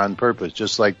either on purpose,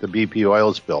 just like the BP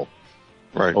oil spill.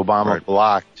 Right. Obama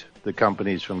blocked the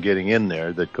companies from getting in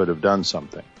there that could have done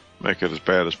something. Make it as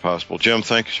bad as possible. Jim,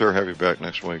 thank you, sir. Have you back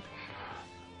next week.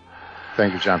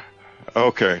 Thank you, John.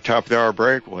 Okay, top of the hour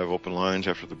break. We'll have open lines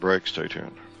after the break. Stay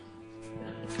tuned.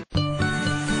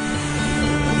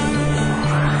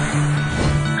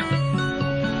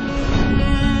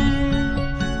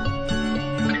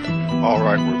 All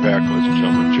right, we're back, ladies and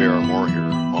gentlemen. J.R. Moore here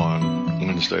on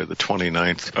Wednesday, the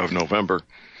 29th of November.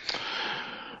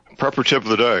 Prepper tip of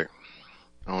the day.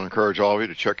 I want to encourage all of you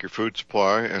to check your food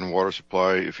supply and water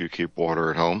supply if you keep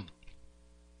water at home.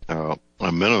 A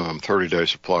minimum 30-day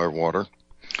supply of water.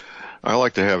 I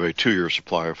like to have a 2-year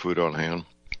supply of food on hand.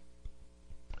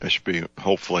 It should be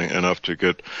hopefully enough to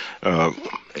get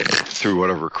through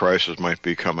whatever crisis might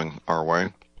be coming our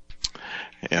way.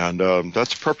 And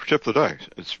that's the prepper tip of the day.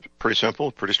 It's pretty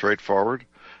simple, pretty straightforward.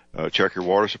 Check your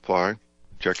water supply,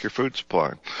 check your food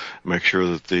supply. Make sure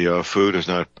that the food has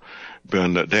not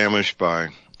been damaged by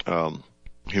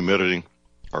humidity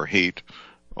or heat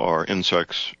or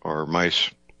insects or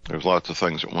mice. There's lots of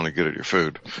things that want to get at your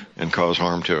food and cause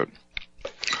harm to it.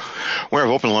 We have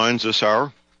open lines this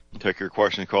hour. Take your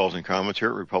questions, calls, and comments here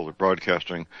at Republic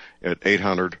Broadcasting at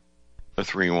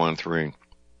 800-313-3776.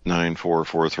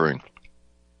 9443.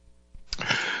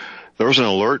 There was an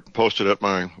alert posted at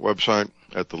my website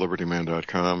at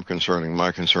thelibertyman.com concerning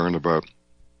my concern about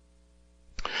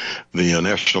the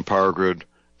National Power Grid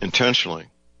intentionally,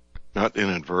 not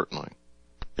inadvertently,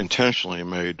 intentionally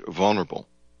made vulnerable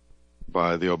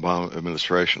by the Obama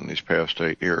administration these past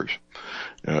 8 years,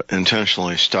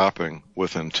 intentionally stopping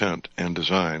with intent and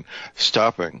design,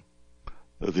 stopping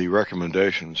the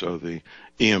recommendations of the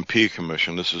EMP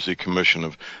Commission. This is the commission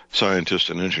of scientists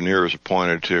and engineers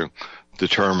appointed to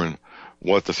determine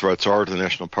what the threats are to the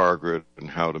national power grid and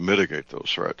how to mitigate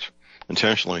those threats,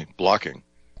 intentionally blocking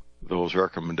those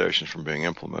recommendations from being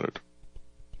implemented.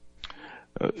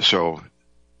 So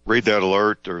read that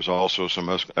alert. There's also some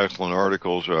excellent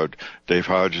articles. Dave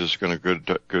Hodges is doing a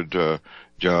good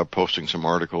job posting some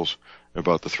articles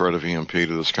about the threat of EMP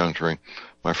to this country.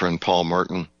 My friend Paul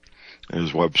Martin,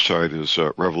 his website is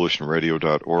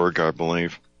revolutionradio.org, I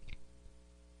believe.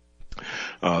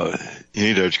 You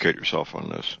need to educate yourself on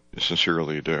this. You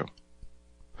sincerely do.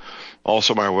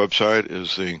 Also, my website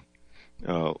is the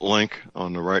link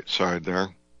on the right side there.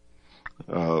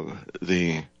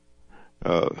 The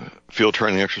field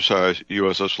training exercise,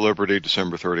 USS Liberty,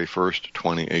 December 31st,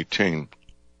 2018.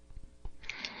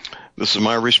 This is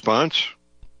my response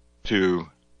to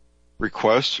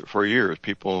requests for years.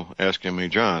 People asking me,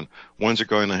 John, when's it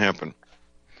going to happen?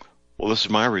 Well, this is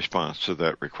my response to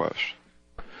that request.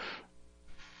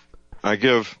 I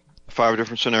give 5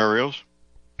 different scenarios.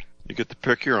 You get to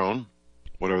pick your own,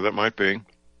 whatever that might be,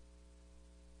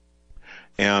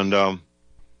 and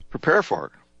prepare for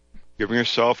it. Giving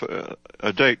yourself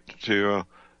a date to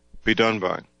be done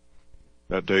by.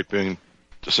 That date being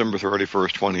December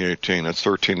 31st, 2018. That's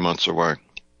 13 months away.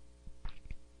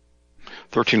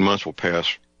 13 months will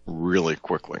pass really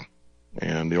quickly.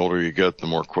 And the older you get, the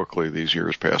more quickly these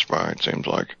years pass by, it seems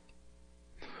like.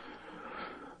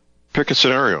 Pick a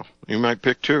scenario. You might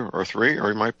pick 2 or 3, or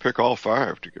you might pick all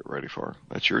 5 to get ready for.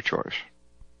 That's your choice.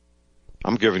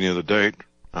 I'm giving you the date.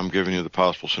 I'm giving you the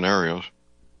possible scenarios.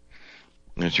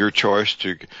 And it's your choice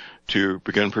to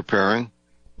begin preparing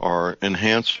or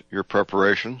enhance your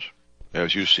preparations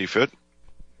as you see fit.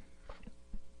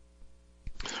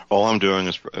 All I'm doing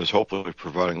is hopefully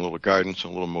providing a little guidance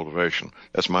and a little motivation.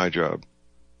 That's my job,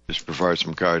 is to provide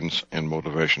some guidance and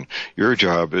motivation. Your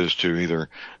job is to either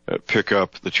pick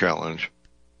up the challenge,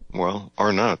 well,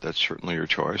 or not. That's certainly your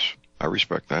choice. I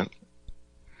respect that.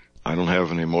 I don't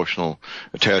have an emotional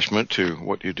attachment to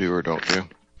what you do or don't do.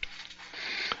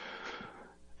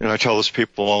 And I tell this to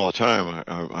people all the time.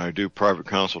 I do private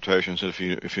consultations. If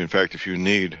you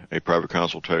need a private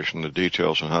consultation, the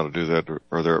details on how to do that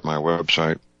are there at my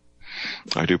website.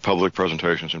 I do public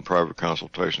presentations and private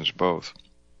consultations both.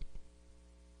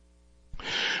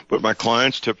 But my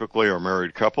clients typically are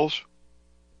married couples,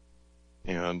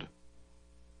 and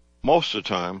most of the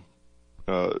time,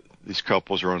 these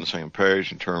couples are on the same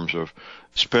page in terms of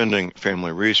spending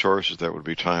family resources, that would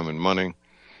be time and money,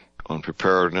 on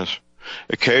preparedness.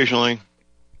 Occasionally,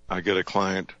 I get a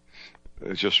client,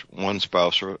 it's just one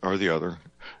spouse or the other,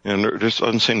 and there just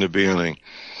doesn't seem to be any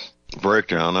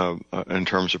breakdown in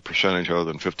terms of percentage other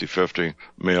than 50-50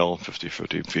 male,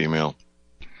 50-50 female.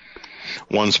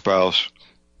 One spouse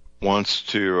wants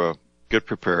to get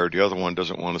prepared, the other one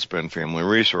doesn't want to spend family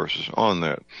resources on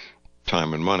that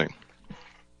time and money.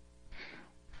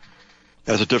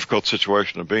 That's a difficult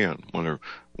situation to be in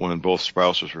when both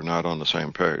spouses are not on the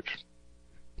same page.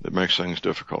 It makes things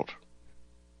difficult.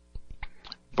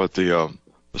 But the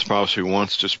spouse who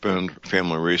wants to spend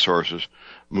family resources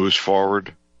moves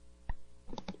forward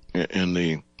in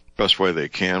the best way they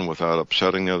can without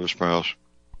upsetting the other spouse,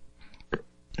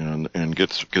 and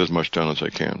get as much done as they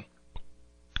can.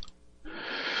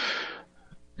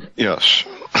 Yes,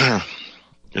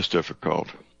 it's difficult.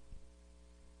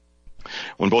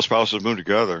 When both spouses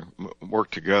work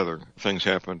together, things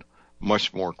happen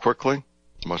much more quickly,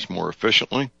 much more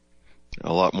efficiently.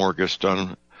 A lot more gets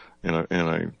done in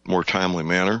a more timely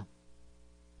manner.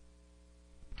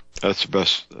 That's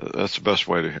the best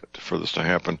way for this to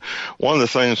happen. One of the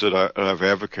things that I've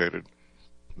advocated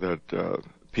that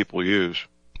people use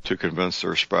to convince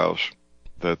their spouse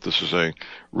that this is a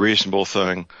reasonable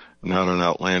thing, not an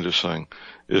outlandish thing,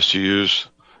 is to use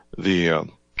the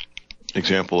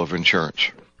example of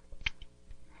insurance.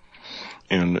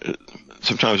 And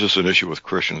sometimes it's an issue with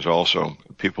Christians also.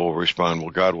 People will respond, well,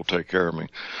 God will take care of me.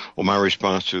 Well, my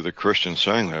response to the Christian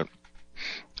saying that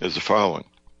is the following.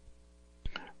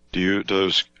 Do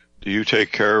you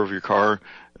take care of your car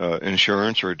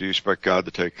insurance, or do you expect God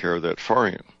to take care of that for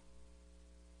you?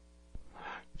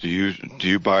 Do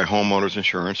you buy homeowners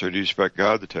insurance, or do you expect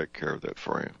God to take care of that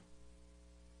for you?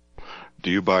 Do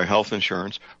you buy health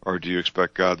insurance, or do you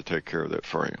expect God to take care of that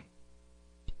for you?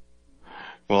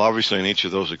 Well, obviously, in each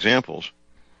of those examples,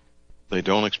 they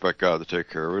don't expect God to take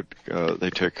care of it. They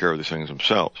take care of these things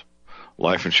themselves.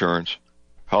 Life insurance,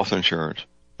 health insurance,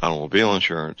 automobile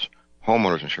insurance,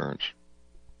 homeowners insurance.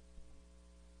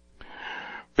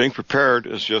 Being prepared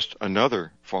is just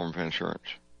another form of insurance.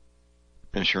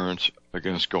 Insurance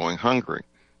against going hungry.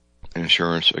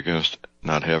 Insurance against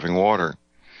not having water.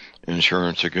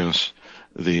 Insurance against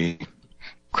the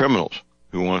criminals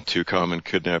who want to come and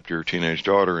kidnap your teenage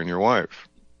daughter and your wife.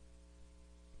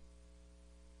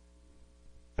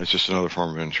 It's just another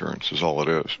form of insurance, is all it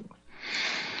is.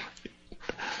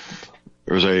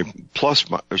 There's a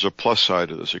plus side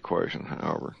to this equation,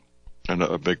 however, and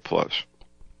a big plus.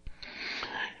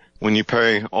 When you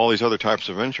pay all these other types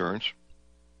of insurance,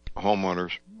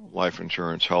 homeowners, life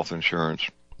insurance, health insurance,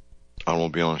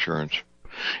 automobile insurance,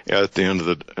 at the end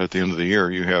of the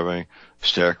year, you have a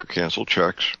stack of canceled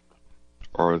checks,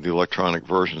 or the electronic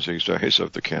versions these days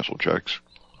of the canceled checks.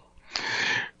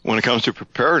 When it comes to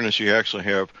preparedness, you actually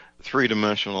have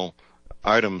three-dimensional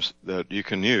items that you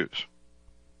can use.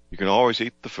 You can always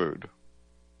eat the food.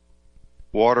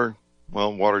 Water,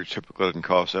 well, water typically doesn't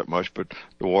cost that much, but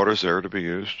the water's there to be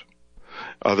used.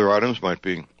 Other items might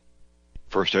be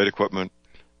first aid equipment,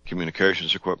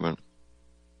 communications equipment,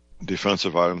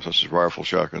 defensive items such as rifles,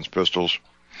 shotguns, pistols,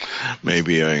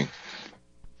 maybe a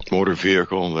motor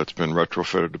vehicle that's been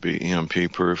retrofitted to be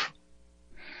EMP proof.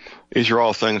 These are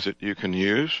all things that you can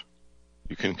use,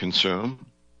 you can consume,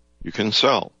 you can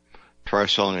sell. Try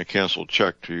selling a canceled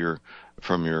check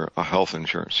from your health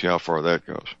insurance. See how far that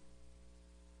goes.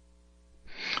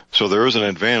 So there is an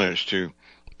advantage to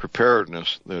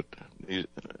preparedness that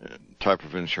type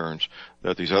of insurance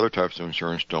that these other types of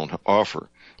insurance don't offer,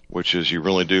 which is you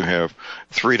really do have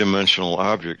three-dimensional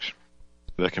objects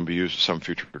that can be used at some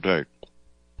future date.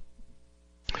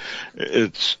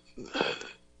 It's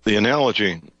the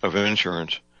analogy of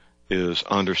insurance is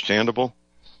understandable,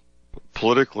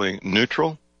 politically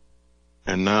neutral,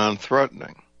 and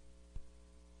non-threatening.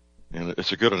 And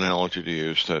it's a good analogy to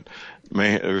use that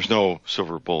there's no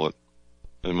silver bullet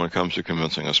when it comes to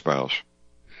convincing a spouse.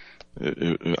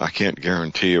 I can't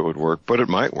guarantee it would work, but it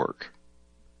might work.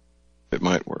 It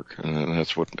might work, and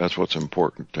that's what's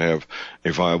important, to have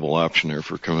a viable option there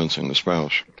for convincing the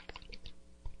spouse.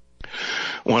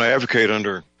 When I advocate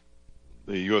under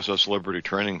the USS Liberty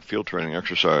field training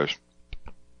exercise,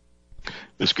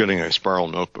 is getting a spiral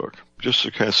notebook, just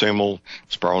the kind of same old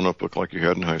spiral notebook like you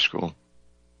had in high school.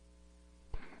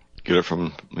 Get it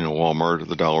from Walmart or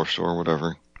the dollar store or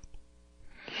whatever,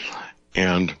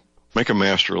 and make a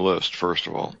master list. First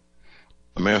of all,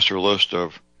 a master list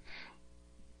of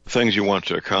things you want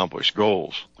to accomplish,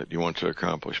 goals that you want to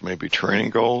accomplish. Maybe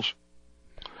training goals.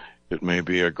 It may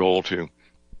be a goal to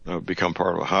become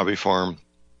part of a hobby farm.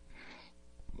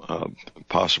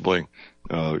 Possibly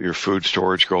your food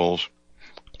storage goals.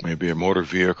 Maybe a motor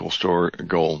vehicle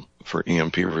goal for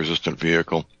EMP resistant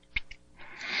vehicle.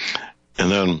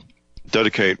 And then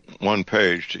dedicate one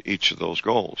page to each of those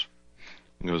goals.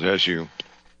 Because as you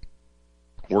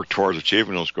work towards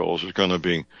achieving those goals, there's going to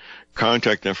be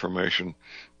contact information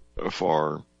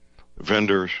for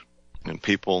vendors and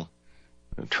people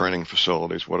and training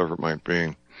facilities, whatever it might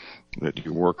be, that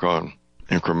you work on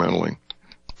incrementally,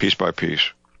 piece by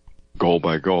piece, goal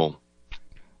by goal,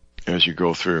 as you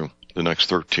go through the next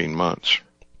 13 months.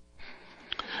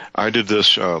 I did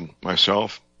this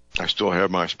myself. I still have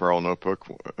my spiral notebook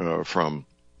from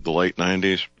the late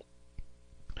 90s,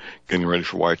 getting ready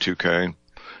for Y2K,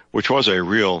 which was a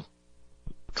real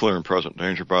clear and present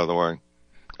danger, by the way,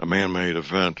 a man-made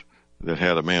event that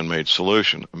had a man-made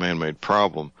solution, a man-made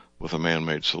problem with a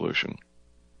man-made solution.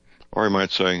 Or you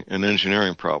might say an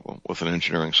engineering problem with an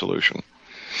engineering solution.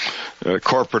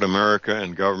 Corporate America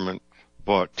and government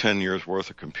bought 10 years worth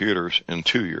of computers in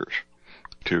 2 years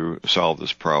to solve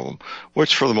this problem,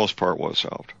 which for the most part was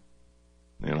solved.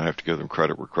 And I have to give them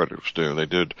credit where credit was due. They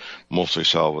did mostly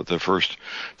solve it. The first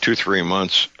 2-3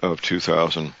 months of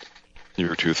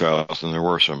year 2000, there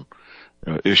were some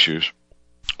issues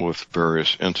with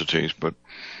various entities, but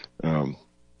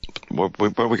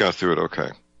we got through it okay.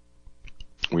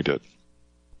 We did.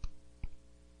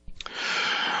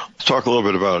 Let's talk a little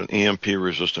bit about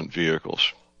EMP-resistant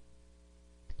vehicles.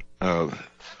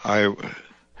 I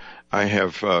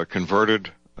have converted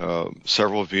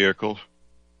several vehicles,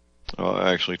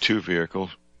 actually 2 vehicles,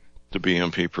 to be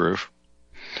EMP-proof.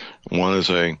 One is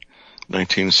a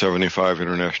 1975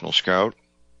 International Scout.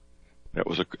 That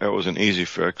was an easy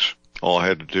fix. All I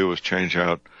had to do was change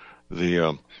out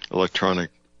the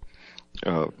electronic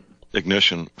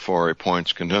ignition for a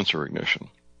points condenser ignition.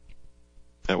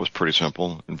 That was pretty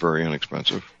simple and very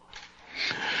inexpensive.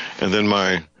 And then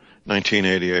my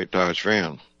 1988 Dodge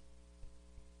van.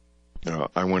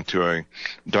 I went to a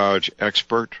Dodge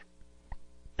expert,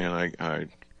 and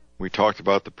we talked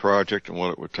about the project and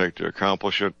what it would take to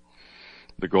accomplish it.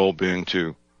 The goal being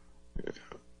to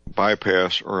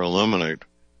bypass or eliminate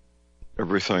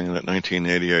everything in that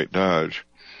 1988 Dodge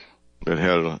that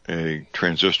had a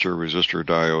transistor resistor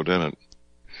diode in it,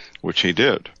 which he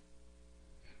did.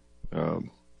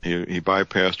 He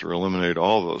bypassed or eliminated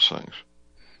all those things.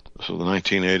 So the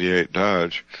 1988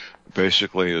 Dodge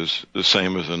basically is the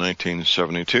same as the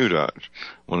 1972 Dodge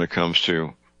when it comes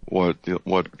to what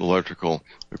electrical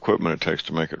equipment it takes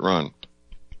to make it run.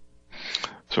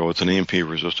 So it's an EMP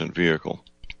resistant vehicle.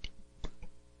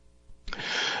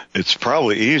 It's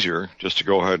probably easier just to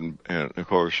go ahead and of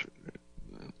course,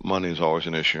 money is always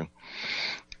an issue,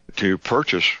 to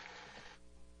purchase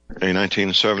a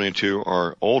 1972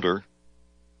 or older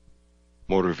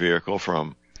motor vehicle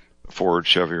from Ford,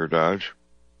 Chevy, or Dodge,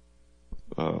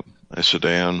 a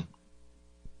sedan,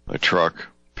 a truck,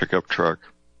 pickup truck,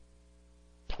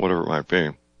 whatever it might be.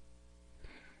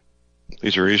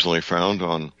 These are easily found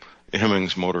on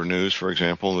Hemmings Motor News, for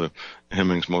example. The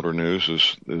Hemmings Motor News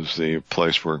is the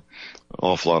place where an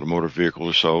awful lot of motor vehicles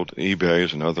are sold. eBay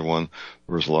is another one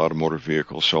where there's a lot of motor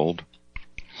vehicles sold.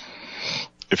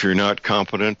 If you're not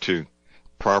competent to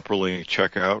properly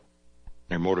check out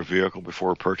a motor vehicle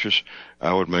before purchase,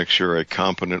 I would make sure a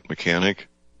competent mechanic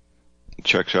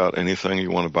checks out anything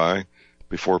you want to buy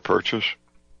before purchase.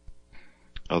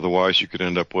 Otherwise, you could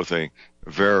end up with a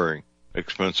very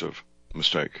expensive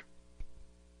mistake,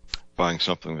 buying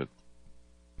something that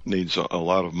needs a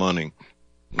lot of money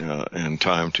and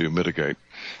time to mitigate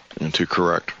and to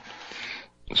correct.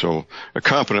 So a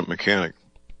competent mechanic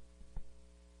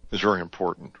is very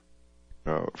important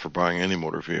for buying any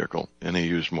motor vehicle, any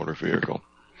used motor vehicle.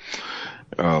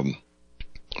 And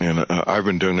I've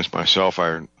been doing this myself.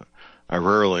 I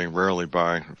rarely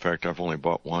buy. In fact, I've only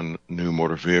bought one new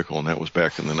motor vehicle, and that was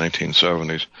back in the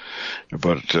 1970s.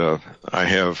 But I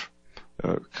have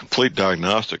complete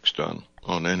diagnostics done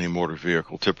on any motor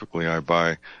vehicle. Typically, I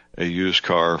buy a used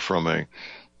car from a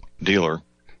dealer,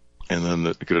 and then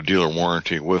get a dealer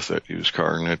warranty with that used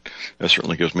car, and that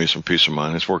certainly gives me some peace of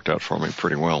mind. It's worked out for me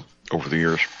pretty well over the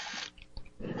years,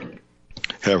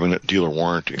 having a dealer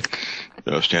warranty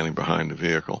standing behind the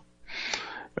vehicle.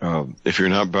 If you're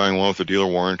not buying one with a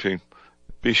dealer warranty,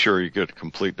 be sure you get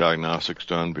complete diagnostics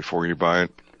done before you buy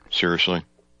it. Seriously,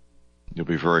 you'll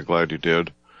be very glad you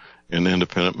did. An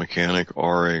independent mechanic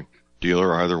or a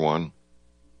dealer, either one.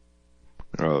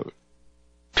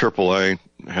 AAA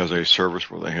has a service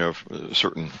where they have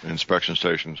certain inspection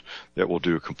stations that will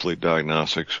do complete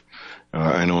diagnostics.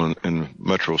 I know in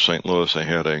Metro St. Louis they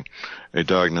had a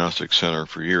diagnostic center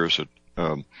for years that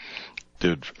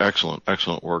did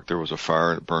excellent work. There was a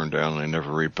fire and it burned down, and they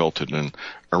never rebuilt it. And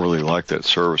I really liked that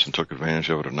service and took advantage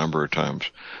of it a number of times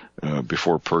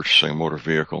before purchasing a motor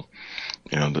vehicle.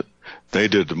 And they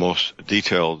did the most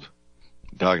detailed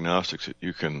diagnostics that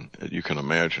you can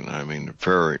imagine. I mean,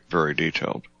 very, very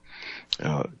detailed.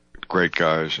 Great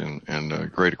guys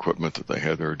and great equipment that they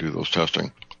had there to do those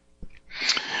testing.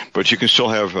 But you can still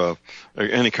have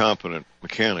any competent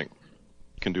mechanic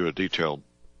can do a detailed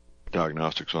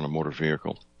diagnostics on a motor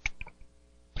vehicle,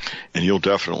 and you'll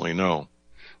definitely know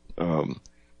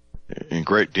in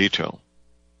great detail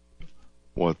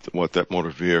what that motor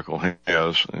vehicle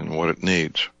has and what it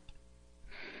needs.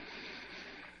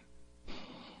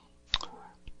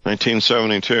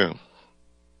 1972,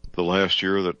 the last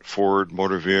year that Ford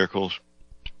motor vehicles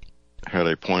had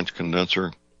a point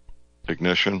condenser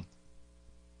ignition.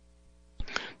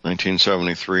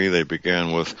 1973, they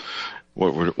began with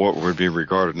what would be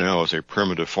regarded now as a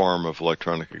primitive form of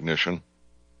electronic ignition.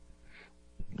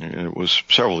 And it was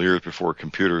several years before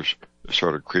computers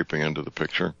started creeping into the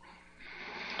picture.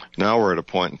 Now we're at a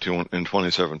point in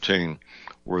 2017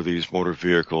 where these motor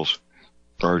vehicles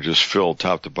are just filled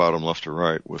top to bottom, left to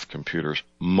right with computers,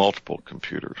 multiple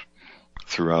computers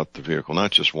throughout the vehicle,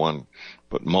 not just one,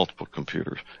 but multiple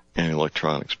computers and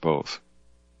electronics both.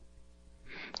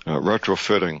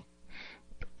 Retrofitting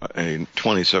a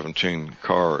 2017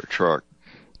 car or truck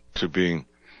to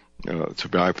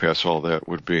bypass all that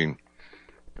would be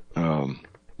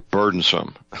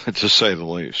burdensome, to say the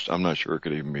least. I'm not sure it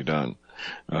could even be done.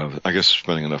 I guess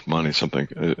spending enough money,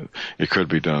 it could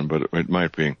be done, but it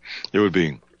would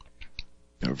be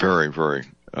very, very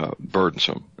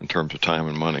burdensome in terms of time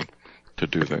and money to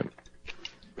do that.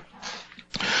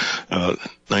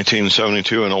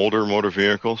 1972 and older motor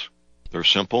vehicles, they're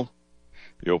simple.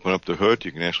 You open up the hood,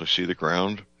 you can actually see the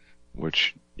ground,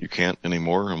 which You can't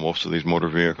anymore in most of these motor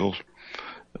vehicles.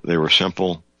 They were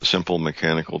simple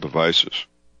mechanical devices.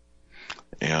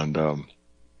 And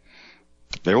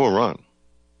they will run.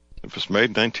 If it's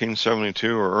made in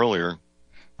 1972 or earlier,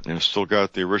 and it's still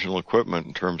got the original equipment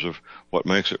in terms of what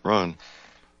makes it run,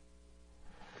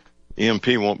 EMP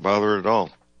won't bother it at all.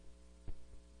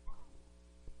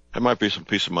 That might be some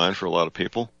peace of mind for a lot of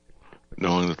people,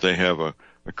 knowing that they have a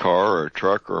car or a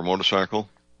truck or a motorcycle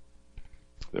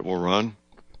that will run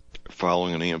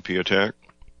following an EMP attack.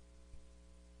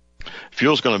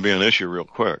 Fuel's going to be an issue real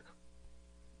quick.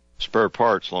 Spare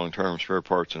parts, long-term spare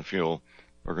parts and fuel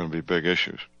are going to be big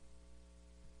issues.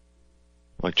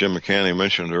 Like Jim McCanny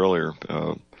mentioned earlier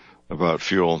about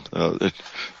fuel, the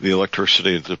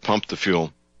electricity to pump the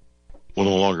fuel will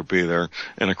no longer be there.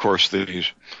 And, of course,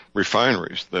 these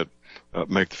refineries that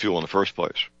make the fuel in the first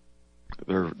place,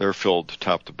 they're filled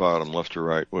top to bottom, left to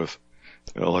right, with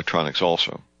electronics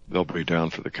also. They'll be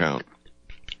down for the count.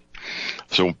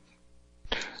 So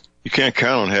you can't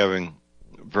count on having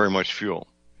very much fuel.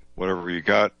 Whatever you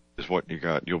got is what you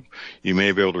got. You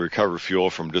may be able to recover fuel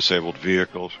from disabled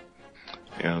vehicles,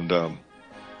 and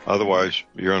otherwise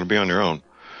you're going to be on your own.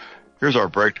 Here's our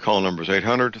break. Call numbers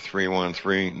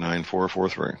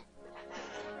 800-313-9443.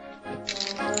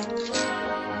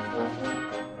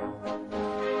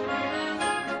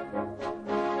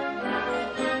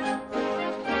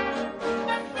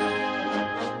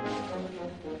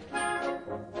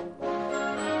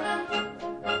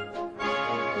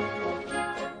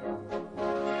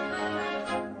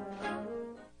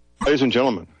 Ladies and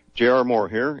gentlemen, J.R. Moore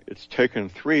here. It's taken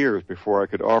 3 years before I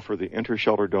could offer the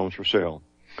inter-shelter domes for sale.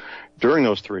 During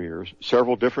those 3 years,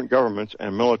 several different governments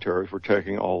and militaries were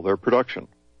taking all their production.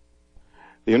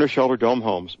 The inter-shelter dome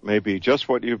homes may be just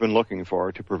what you've been looking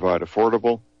for to provide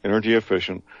affordable,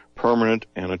 energy-efficient, permanent,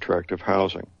 and attractive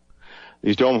housing.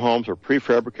 These dome homes are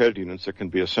prefabricated units that can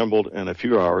be assembled in a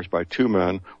few hours by 2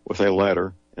 men with a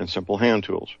ladder and simple hand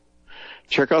tools.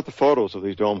 Check out the photos of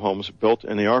these dome homes built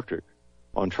in the Arctic,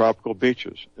 on tropical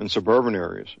beaches, in suburban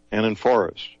areas, and in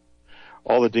forests.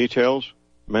 All the details,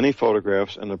 many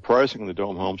photographs, and the pricing of the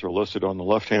dome homes are listed on the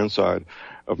left-hand side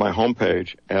of my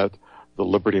homepage at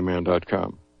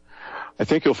thelibertyman.com. I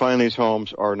think you'll find these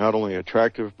homes are not only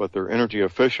attractive, but they're energy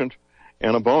efficient,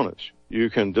 and a bonus. You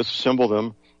can disassemble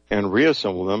them and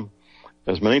reassemble them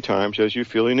as many times as you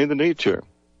feel you need to.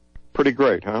 Pretty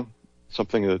great, huh?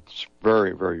 Something that's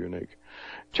very, very unique.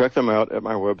 Check them out at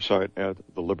my website at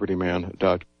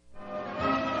thelibertyman.com.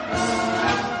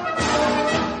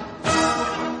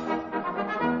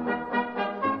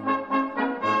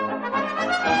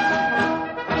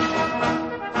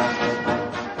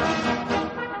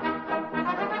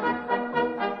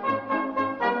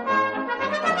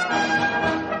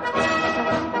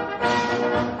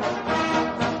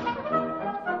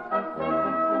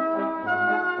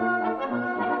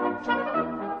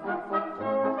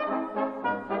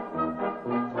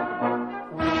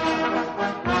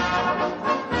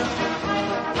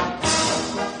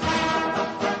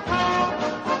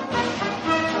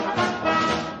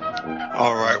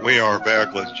 We are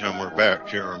back, ladies and gentlemen. We're back.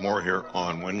 J.R. Moore here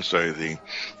on Wednesday, the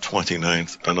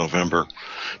 29th of November,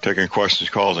 taking questions,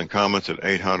 calls, and comments at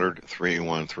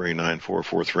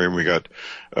 800-313-9443. We got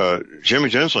Jimmy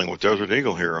Gensling with Desert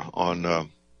Eagle here on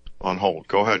hold.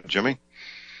 Go ahead, Jimmy.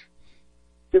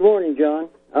 Good morning, John.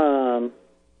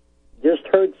 Just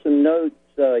heard some notes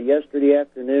yesterday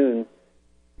afternoon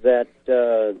that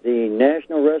the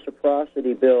National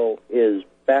Reciprocity Bill is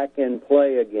back in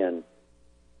play again.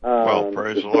 Well,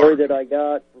 praise the story Lord. that I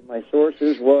got from my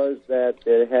sources was that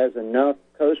it has enough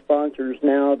co-sponsors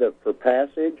now that for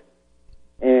passage,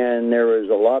 and there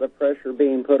was a lot of pressure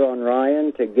being put on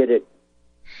Ryan to get it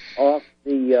off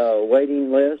the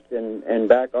waiting list and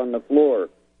back on the floor.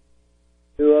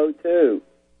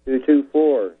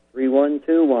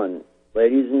 202-224-3121.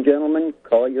 Ladies and gentlemen,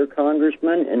 call your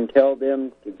congressman and tell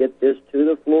them to get this to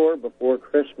the floor before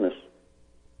Christmas.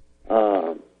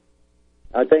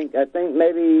 I think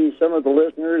maybe some of the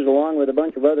listeners, along with a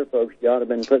bunch of other folks, John, have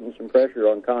been putting some pressure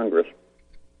on Congress.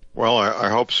 Well, I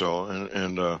hope so.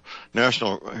 And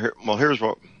here's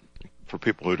what, for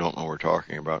people who don't know what we're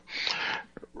talking about.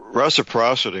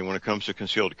 Reciprocity, when it comes to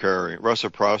concealed carry,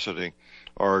 reciprocity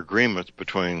are agreements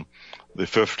between the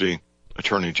 50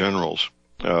 attorney generals.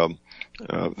 And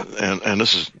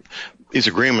these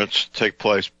agreements take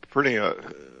place pretty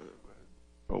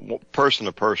person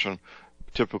to person,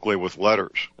 typically with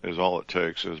letters is all it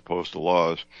takes as opposed to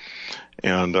laws.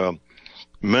 And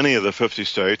many of the 50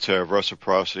 states have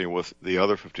reciprocity with the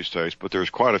other 50 states, but there's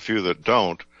quite a few that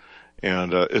don't.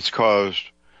 And it's caused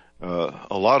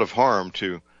a lot of harm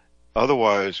to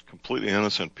otherwise completely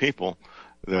innocent people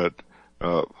that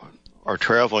are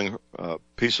traveling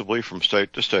peaceably from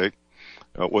state to state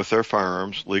with their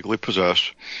firearms legally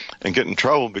possessed, and get in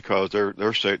trouble because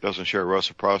their state doesn't share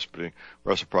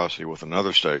reciprocity with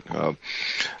another state.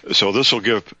 So this will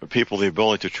give people the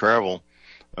ability to travel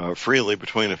freely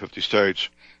between the 50 states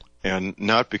and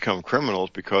not become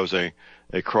criminals because they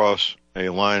cross a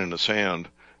line in the sand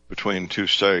between two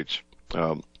states.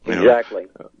 Exactly.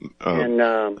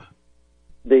 And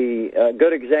the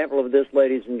good example of this,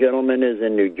 ladies and gentlemen, is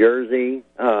in New Jersey.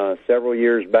 Several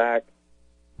years back,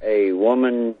 a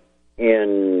woman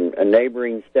in a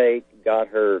neighboring state got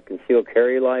her concealed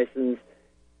carry license,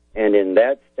 and in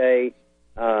that state,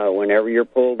 whenever you're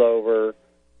pulled over,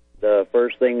 the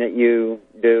first thing that you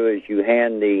do is you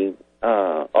hand the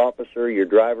officer your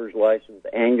driver's license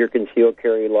and your concealed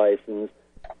carry license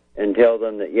and tell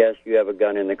them that, yes, you have a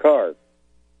gun in the car.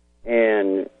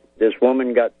 And this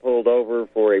woman got pulled over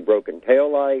for a broken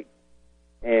taillight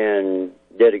and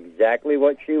did exactly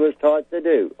what she was taught to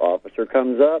do. Officer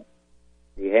comes up,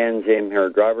 he hands him her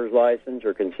driver's license,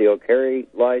 her concealed carry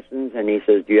license, and he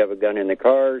says, do you have a gun in the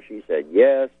car? She said,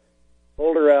 yes.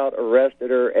 Pulled her out, arrested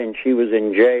her, and she was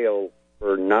in jail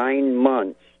for 9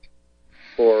 months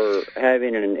for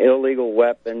having an illegal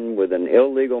weapon with an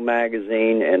illegal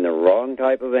magazine and the wrong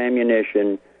type of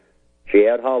ammunition. She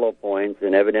had hollow points,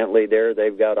 and evidently there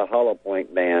they've got a hollow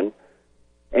point ban.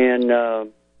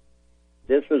 And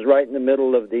this was right in the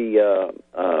middle of the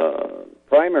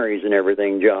primaries and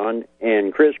everything, John,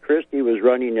 and Chris Christie was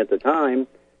running at the time,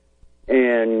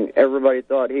 and everybody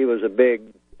thought he was a big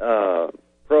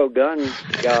pro-gun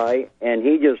guy, and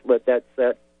he just let that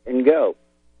set and go.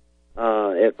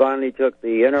 It finally took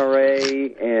the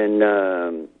NRA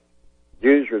and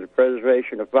Jews for the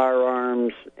Preservation of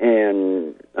Firearms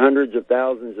and hundreds of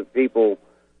thousands of people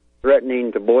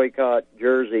threatening to boycott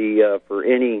Jersey for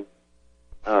any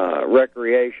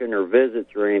recreation or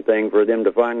visits or anything for them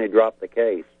to finally drop the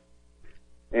case.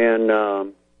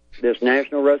 And this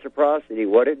national reciprocity,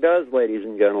 what it does, ladies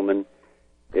and gentlemen,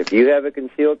 if you have a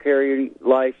concealed carry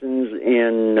license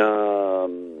in,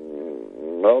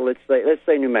 let's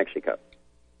say New Mexico,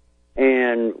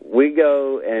 and we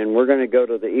go and we're going to go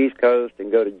to the East Coast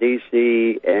and go to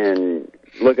D.C. and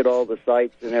look at all the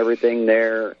sites and everything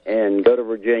there and go to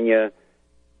Virginia,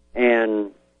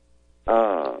 and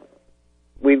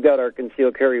we've got our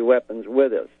concealed carry weapons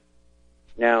with us.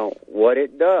 Now, what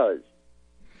it does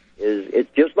is it's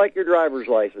just like your driver's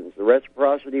license, the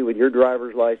reciprocity with your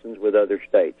driver's license with other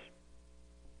states.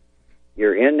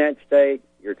 You're in that state,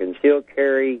 you're concealed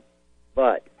carry,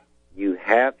 but you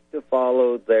have to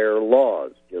follow their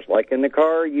laws. Just like in the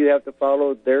car, you have to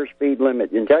follow their speed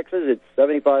limit. In Texas, it's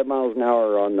 75 miles an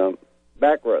hour on the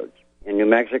back roads. In New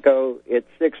Mexico, it's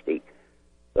 60.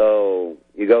 So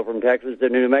you go from Texas to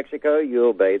New Mexico, you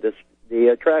obey the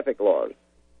traffic laws.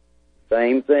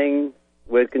 Same thing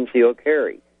with concealed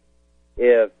carry.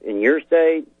 If in your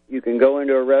state you can go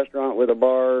into a restaurant with a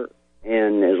bar,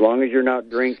 and as long as you're not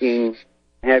drinking,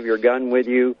 have your gun with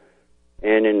you,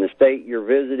 and in the state you're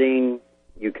visiting,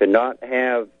 you cannot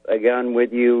have a gun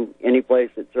with you any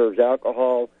place that serves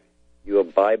alcohol, you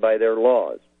abide by their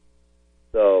laws.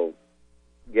 So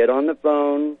get on the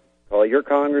phone, call your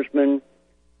congressman,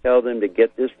 tell them to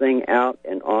get this thing out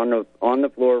and on the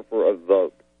floor for a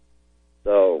vote.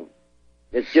 So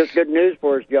it's just good news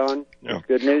for us, John. Yeah. It's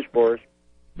good news for us.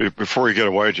 Before you get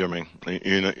away, Jimmy,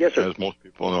 you know, yes, as most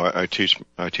people know, I teach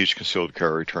concealed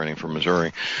carry training for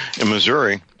Missouri. In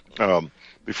Missouri,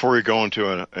 before you go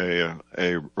into a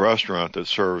restaurant that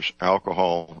serves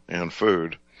alcohol and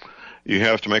food, you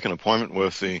have to make an appointment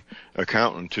with the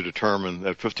accountant to determine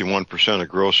that 51% of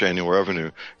gross annual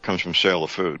revenue comes from sale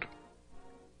of food.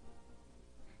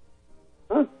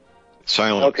 Huh.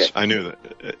 Silence. Okay. I knew that.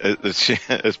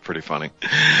 It's pretty funny.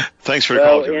 Thanks for the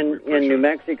call, Jim. In New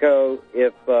Mexico,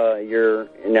 if you're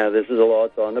now, this is a law.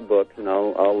 It's on the books, and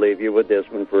I'll leave you with this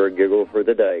one for a giggle for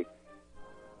the day.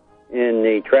 In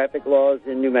the traffic laws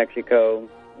in New Mexico,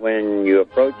 when you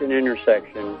approach an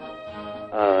intersection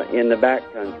in the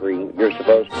backcountry, you're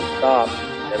supposed to stop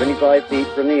 75 feet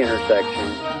from the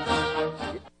intersection.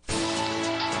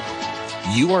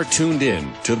 You are tuned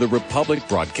in to the Republic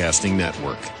Broadcasting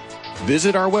Network.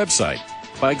 Visit our website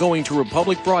by going to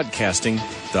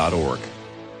republicbroadcasting.org.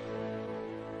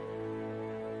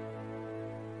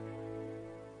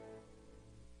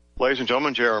 Ladies and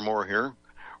gentlemen, J.R. Moore here.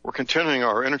 We're continuing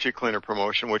our energy cleaner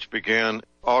promotion, which began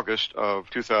August of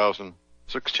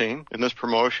 2016. In this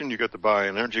promotion, you get to buy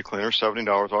an energy cleaner,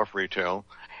 $70 off retail,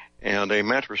 and a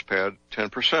mattress pad,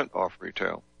 10% off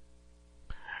retail.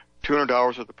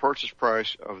 $200 of the purchase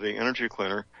price of the energy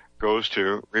cleaner goes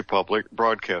to Republic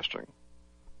Broadcasting.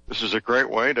 This is a great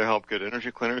way to help get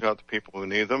energy cleaners out to people who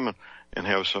need them and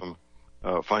have some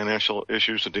financial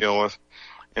issues to deal with.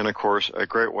 And, of course, a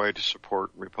great way to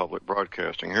support Republic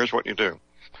Broadcasting. Here's what you do.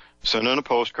 Send in a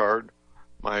postcard.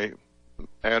 My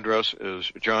address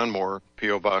is John Moore,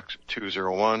 P.O. Box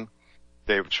 201,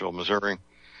 Davidsville, Missouri.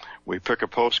 We pick a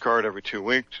postcard every 2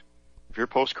 weeks. If your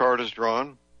postcard is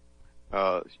drawn,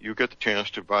 you get the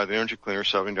chance to buy the energy cleaner,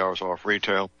 $70 off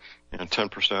retail, and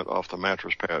 10% off the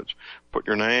mattress pads. Put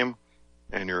your name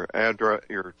and your address,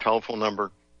 your telephone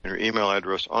number, and your email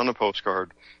address on the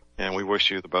postcard, and we wish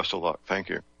you the best of luck. Thank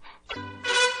you.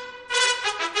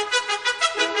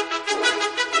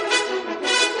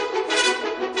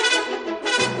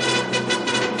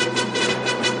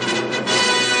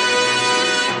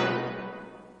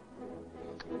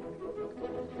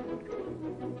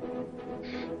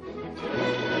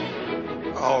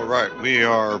 All right, we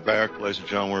are back, ladies and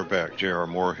gentlemen. We're back. J.R.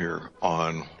 Moore here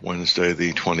on Wednesday,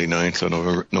 the 29th of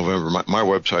November. My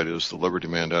website is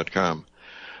thelibertyman.com,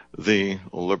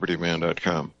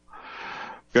 thelibertyman.com.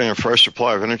 Getting a fresh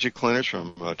supply of energy cleaners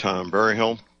from Tom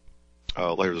Berryhill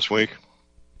later this week.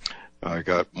 I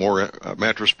got more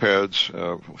mattress pads,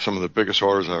 some of the biggest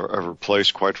orders I've ever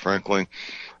placed, quite frankly,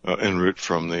 en route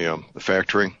from the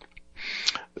factory.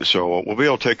 So we'll be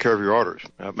able to take care of your orders.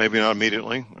 Maybe not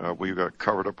immediately. We got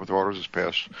covered up with orders this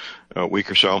past week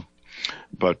or so.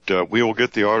 But we will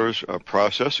get the orders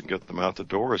processed and get them out the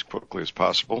door as quickly as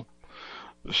possible.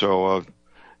 So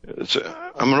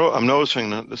I'm noticing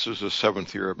that this is the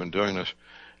 7th year I've been doing this.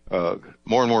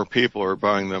 More and more people are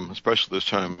buying them, especially this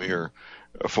time of year,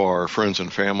 for our friends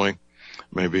and family,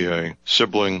 maybe a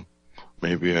sibling,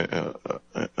 maybe a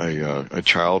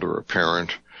child or a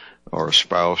parent or a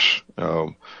spouse,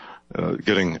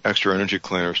 getting extra energy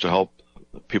cleaners to help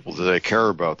people that they care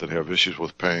about that have issues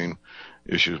with pain,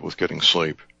 issues with getting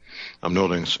sleep. I'm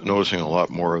noticing a lot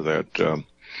more of that, and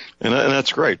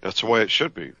that's great. That's the way it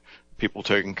should be. People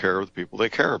taking care of the people they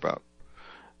care about.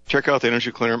 Check out the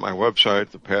energy cleaner at my website,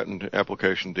 the patent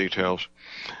application details,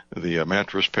 the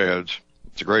mattress pads.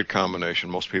 It's a great combination.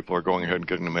 Most people are going ahead and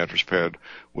getting the mattress pad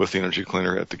with the energy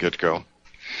cleaner at the get-go.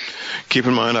 Keep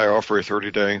in mind, I offer a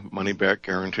 30-day money-back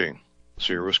guarantee,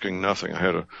 so you're risking nothing. I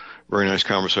had a very nice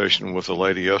conversation with a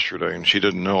lady yesterday, and she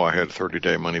didn't know I had a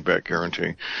 30-day money-back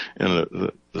guarantee,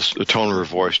 and the tone of her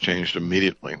voice changed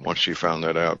immediately once she found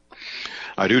that out.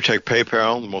 I do take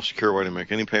PayPal, the most secure way to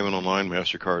make any payment online,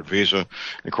 MasterCard, Visa. And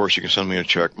of course, you can send me a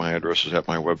check. My address is at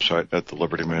my website at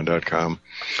thelibertyman.com.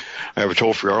 I have a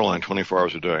toll-free hour line 24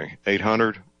 hours a day,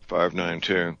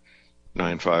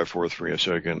 800-592-9543. I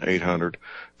say again,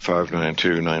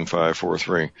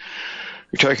 800-592-9543.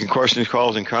 You're taking questions,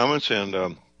 calls, and comments.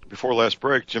 And before last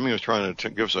break, Jimmy was trying to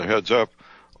give us a heads up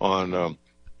on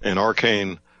an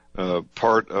arcane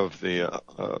part of the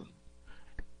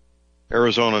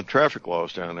Arizona traffic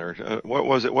laws down there. What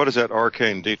was it? What is that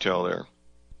arcane detail there,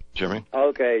 Jimmy?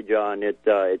 Okay, John.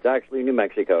 It's actually New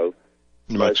Mexico.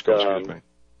 New Mexico, excuse me.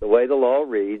 The way the law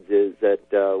reads is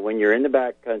that when you're in the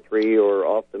back country or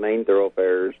off the main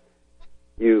thoroughfares,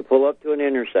 you pull up to an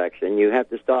intersection. You have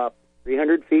to stop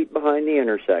 300 feet behind the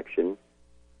intersection,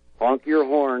 honk your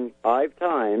horn 5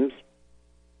 times,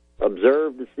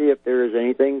 observe to see if there is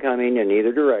anything coming in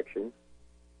either direction.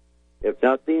 If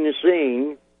nothing is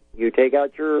seen, you take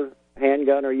out your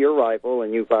handgun or your rifle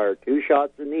and you fire 2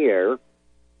 shots in the air.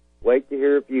 Wait to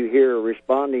hear if you hear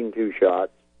responding 2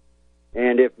 shots.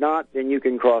 And if not, then you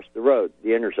can cross the road,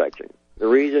 the intersection. The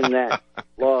reason that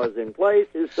law is in place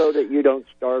is so that you don't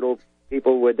startle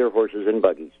people with their horses and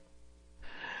buggies.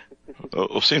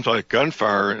 It seems like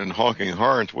gunfire and honking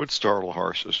horns would startle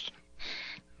horses.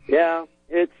 Yeah,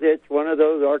 it's one of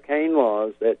those arcane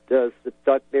laws that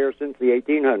stuck there since the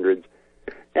 1800s.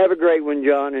 Have a great one,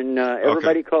 John, and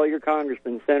everybody call your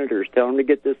congressmen, senators. Tell them to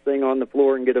get this thing on the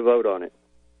floor and get a vote on it.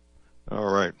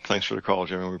 All right. Thanks for the call,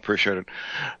 Jimmy. We appreciate it.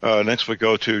 Next we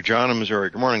go to John in Missouri.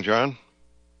 Good morning, John.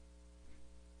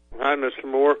 Hi, Mr.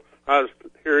 Moore. I was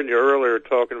hearing you earlier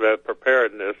talking about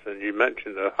preparedness, and you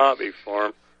mentioned a hobby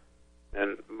farm.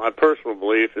 And my personal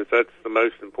belief is that's the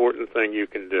most important thing you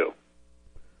can do.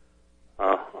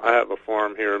 I have a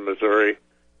farm here in Missouri,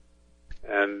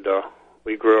 and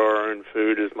we grow our own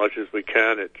food as much as we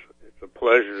can. It's a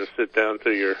pleasure to sit down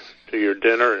to your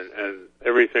dinner and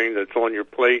everything that's on your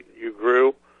plate you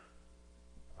grew.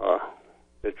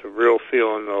 It's a real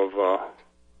feeling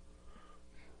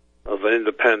of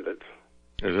independence.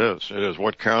 It is.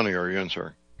 What county are you in,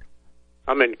 sir?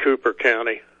 I'm in Cooper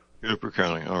County. Cooper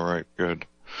County. All right, good.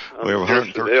 We have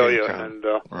 113 counties. And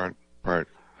right.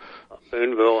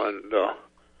 Boonville, and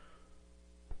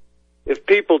if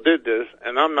people did this,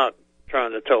 and I'm not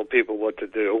trying to tell people what to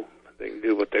do. They can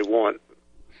do what they want.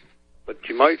 But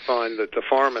you might find that the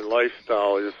farming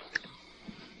lifestyle is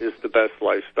the best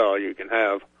lifestyle you can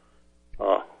have.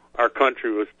 Our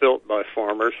country was built by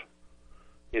farmers.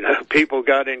 You know, people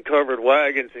got in covered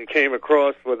wagons and came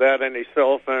across without any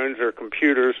cell phones or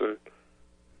computers and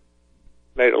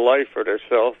made a life for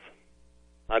themselves.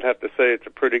 I'd have to say it's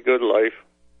a pretty good life.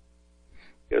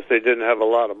 Guess they didn't have a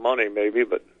lot of money, maybe,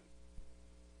 but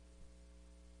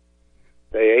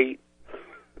they ate.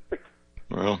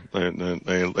 Well,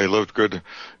 they lived good,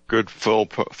 full,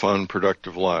 fun,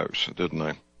 productive lives, didn't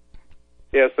they?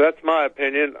 Yes, that's my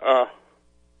opinion.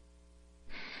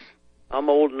 I'm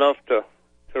old enough to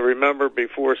remember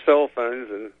before cell phones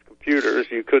and computers,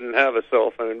 you couldn't have a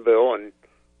cell phone bill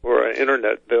or an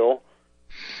internet bill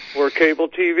or a cable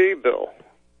TV bill.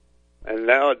 And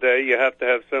nowadays, you have to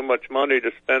have so much money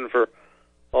to spend for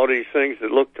all these things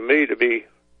that look to me to be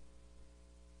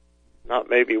not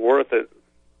maybe worth it.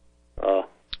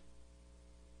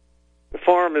 The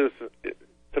farm is,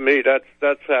 to me, that's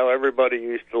how everybody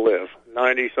used to live.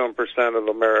 90-some% of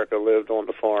America lived on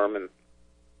the farm, and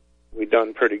we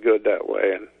done pretty good that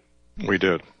way. And we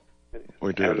did,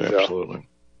 absolutely.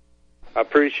 I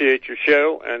appreciate your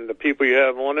show and the people you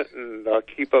have on it, and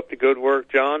keep up the good work,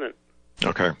 John. And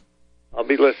okay. I'll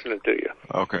be listening to you.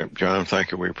 Okay, John,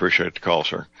 thank you. We appreciate the call,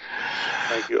 sir.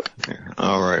 Thank you.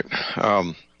 All right.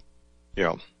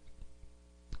 Yeah.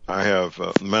 I have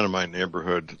men in my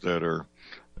neighborhood that are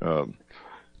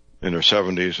in their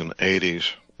 70s and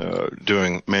 80s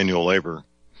doing manual labor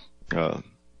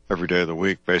every day of the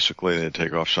week. Basically, they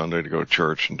take off Sunday to go to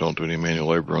church and don't do any manual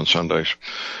labor on Sundays.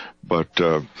 But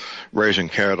raising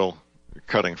cattle,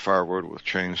 cutting firewood with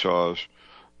chainsaws,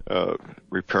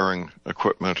 repairing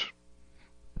equipment,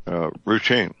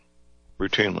 routinely,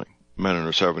 men in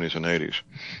their 70s and 80s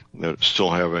that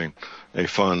still have a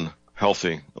fun,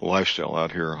 healthy lifestyle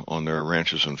out here on their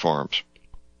ranches and farms.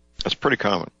 That's pretty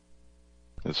common.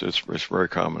 It's very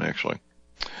common, actually.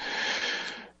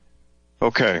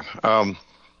 Okay,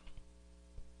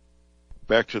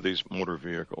 back to these motor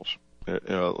vehicles.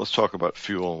 Let's talk about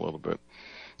fuel a little bit.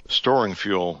 Storing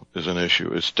fuel is an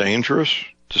issue. It's dangerous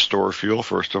to store fuel,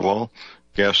 first of all.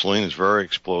 Gasoline is very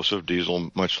explosive, diesel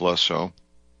much less so.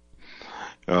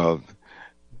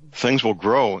 Things will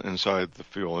grow inside the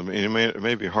fuel. I mean, it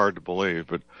may be hard to believe,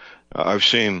 but I've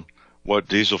seen what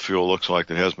diesel fuel looks like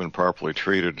that has been properly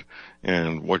treated,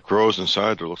 and what grows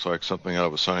inside there looks like something out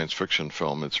of a science fiction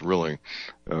film. It's really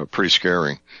pretty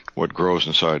scary what grows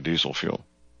inside diesel fuel.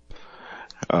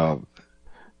 The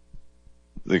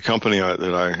company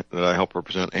that I help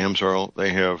represent, Amsoil,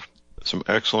 they have some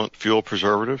excellent fuel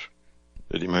preservatives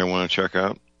that you may want to check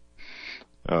out.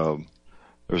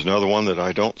 There's another one that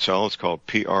I don't sell. It's called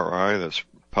PRI. That's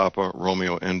Papa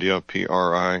Romeo India,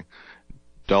 PRI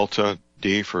Delta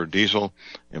D for diesel,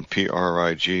 and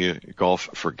PRIG Golf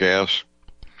for gas.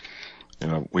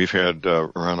 We've had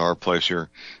around our place here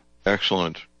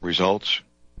excellent results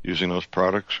using those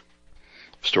products,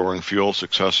 storing fuel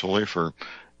successfully for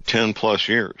 10 plus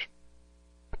years.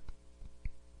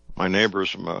 My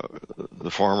neighbors,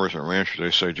 the farmers and ranchers,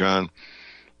 they say, John,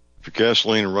 if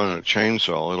gasoline runs a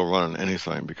chainsaw, it'll run on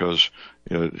anything, because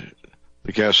the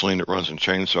gasoline that runs in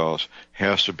chainsaws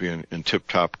has to be in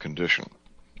tip-top condition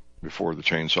before the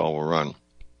chainsaw will run.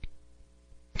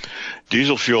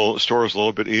 Diesel fuel stores a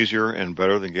little bit easier and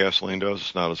better than gasoline does.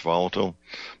 It's not as volatile,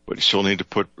 but you still need to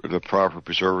put the proper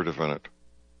preservative in it.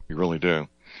 You really do.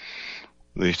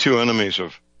 The two enemies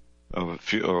of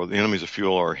fuel, or the enemies of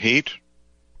fuel, are heat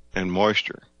and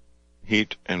moisture.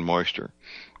 Heat and moisture.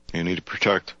 You need to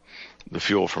protect the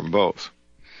fuel from both.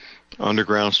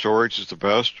 Underground storage is the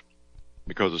best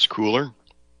because it's cooler,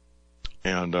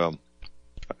 and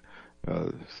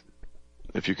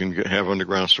if you can have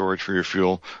underground storage for your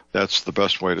fuel, that's the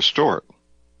best way to store it.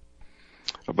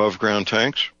 Above ground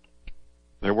tanks,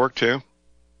 they work too.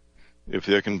 If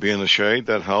they can be in the shade,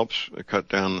 that helps. They cut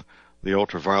down the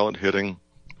ultraviolet hitting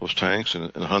those tanks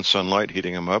and hunt sunlight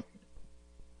heating them up.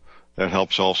 That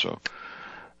helps also.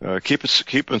 Keep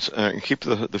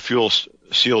the fuel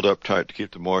sealed up tight to keep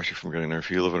the moisture from getting there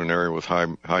if you live in an area with high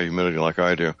humidity like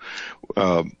I do.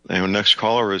 And the next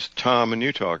caller is Tom in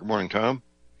Utah. Good morning, Tom.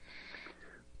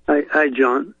 Hi,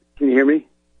 John. Can you hear me?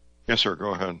 Yes, sir.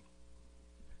 Go ahead.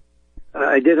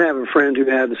 I did have a friend who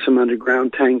had some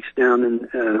underground tanks down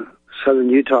in southern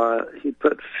Utah. He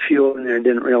put fuel in there and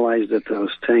didn't realize that those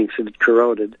tanks had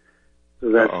corroded. So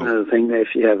that's another thing that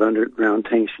if you have underground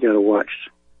tanks, you got to watch.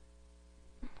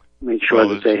 Make sure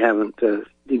that they haven't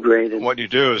degraded. What you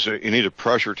do is you need to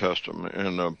pressure test them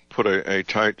and put a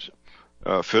tight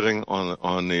fitting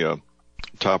on the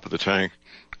top of the tank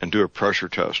and do a pressure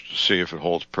test to see if it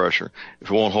holds pressure. If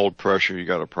it won't hold pressure, you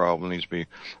got a problem. It needs to be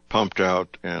pumped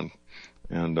out and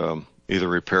either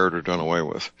repaired or done away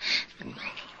with.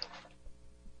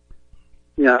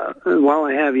 Yeah, while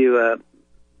I have you,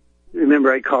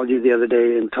 remember I called you the other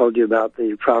day and told you about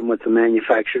the problem with the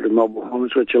manufactured mobile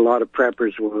homes, which a lot of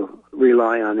preppers will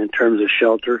rely on in terms of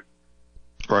shelter.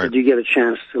 Right. Did you get a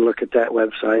chance to look at that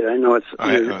website? I know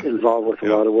you're involved with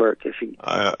a lot of work.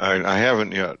 I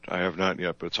haven't yet. I have not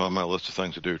yet, but it's on my list of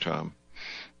things to do, Tom.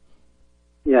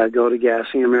 Yeah, go to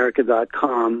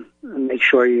gasingamerica.com and make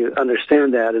sure you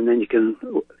understand that, and then you can,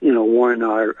 warn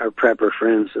our prepper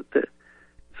friends that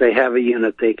if they have a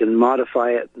unit, they can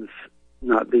modify it and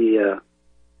not be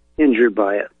injured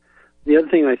by it. The other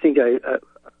thing I think I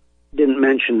didn't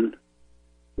mention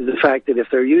is the fact that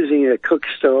if they're using a cook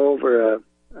stove or a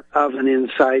oven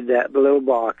inside that little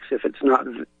box, if it's not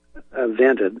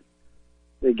vented,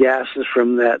 the gases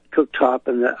from that cooktop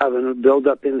and the oven will build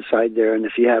up inside there. And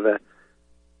if you have a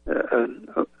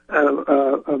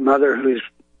mother who's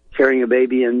carrying a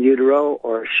baby in utero,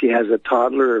 or she has a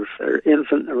toddler or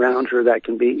infant around her, that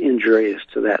can be injurious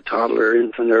to that toddler or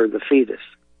infant or the fetus.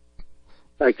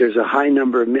 In fact, there's a high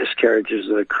number of miscarriages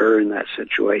that occur in that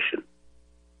situation.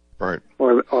 Right.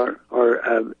 Or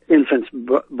infants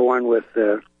born with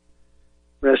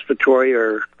respiratory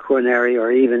or coronary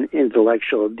or even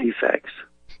intellectual defects.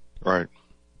 Right.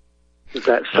 With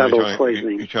that subtle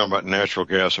poisoning. You're talking about natural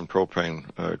gas and propane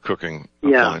cooking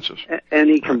appliances. Yeah,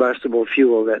 any combustible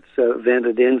fuel that's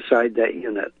vented inside that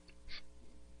unit.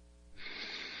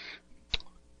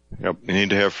 Yep, you need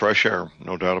to have fresh air,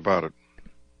 no doubt about it.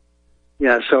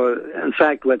 Yeah, so in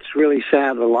fact, what's really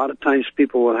sad, a lot of times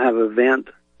people will have a vent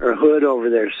or hood over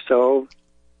their stove,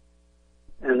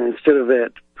 and instead of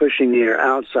it pushing the air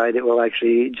outside, it will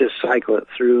actually just cycle it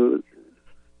through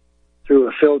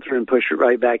a filter and push it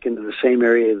right back into the same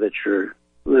area that you're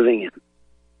living in.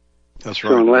 That's right.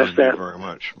 So unless that, very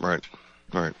much. Right.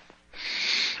 In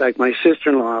fact, my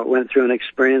sister-in-law went through an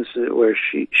experience where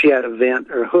she had a vent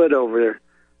or hood over there.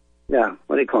 Yeah,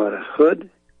 what do you call it? A hood?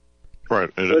 Right.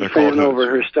 Hood fan over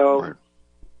her stove. Right.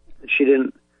 She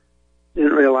didn't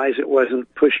realize it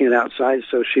wasn't pushing it outside,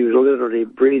 so she was literally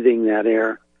breathing that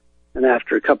air. And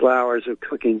after a couple hours of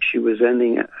cooking, she was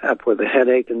ending up with a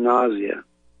headache and nausea.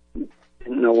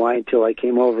 Didn't know why until I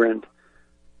came over and,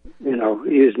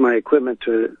 used my equipment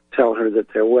to tell her that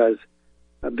there was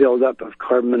a buildup of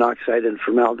carbon monoxide and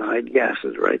formaldehyde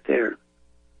gases right there.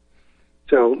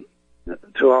 So,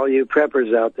 to all you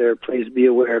preppers out there, please be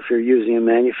aware if you're using a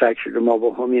manufactured or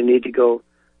mobile home, you need to go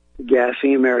to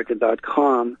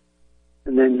gasingamerica.com,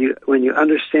 and then when you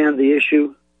understand the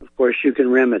issue, of course, you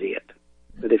can remedy it.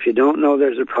 But if you don't know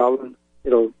there's a problem,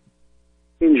 it'll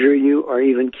injure you or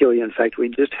even kill you. In fact, we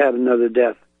just had another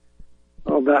death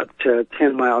about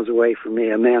 10 miles away from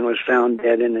me. A man was found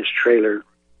dead in his trailer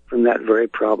from that very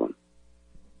problem.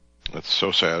 That's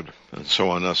so sad. That's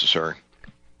so unnecessary.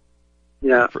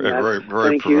 Yeah. Very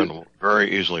preventable.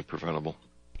 Very easily preventable.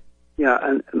 Yeah,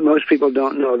 and most people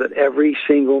don't know that every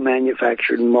single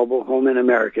manufactured mobile home in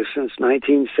America since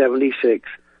 1976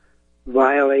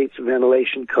 violates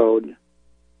ventilation code.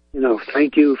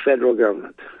 Thank you, federal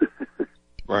government.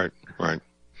 Right.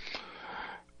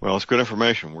 Well, it's good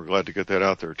information. We're glad to get that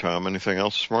out there, Tom. Anything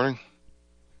else this morning?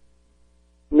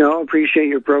 No, appreciate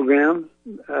your program.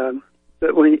 But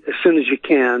as soon as you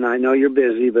can, I know you're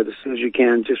busy, but as soon as you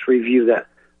can, just review that.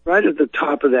 Right at the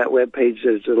top of that webpage,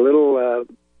 there's a little,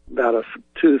 about a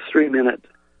 2-3 minute,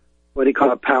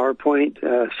 PowerPoint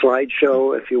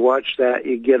slideshow. If you watch that,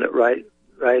 you get it right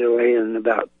away in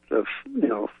about 2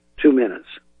 minutes.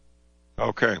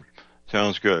 Okay,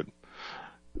 sounds good.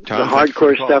 Tom, the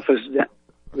hardcore stuff is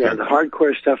the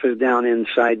hardcore stuff is down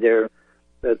inside there.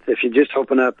 But if you just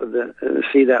open up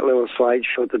see that little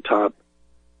slideshow at the top,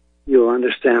 you'll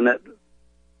understand it,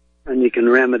 and you can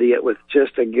remedy it with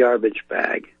just a garbage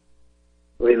bag.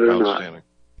 Believe it or not.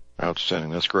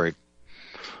 Outstanding. That's great.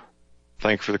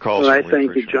 Thank you for the call. All right.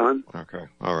 Thank you, John. Okay.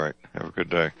 All right. Have a good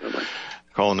day. Bye-bye.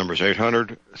 Call number is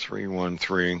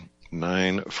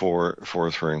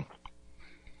 800-313-9443.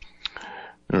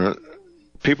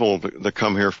 People that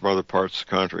come here from other parts of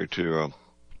the country to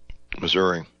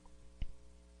Missouri,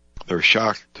 they're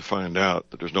shocked to find out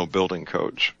that there's no building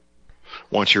codes.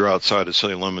 Once you're outside the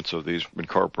city limits of these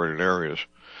incorporated areas,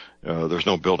 there's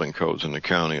no building codes in the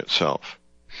county itself.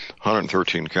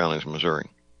 113 counties in Missouri.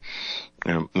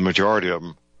 And the majority of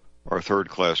them are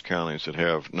third-class counties that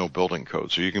have no building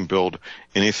codes. So you can build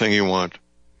anything you want,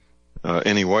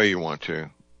 any way you want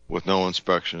to, with no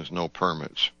inspections, no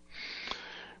permits.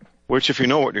 Which, if you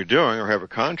know what you're doing or have a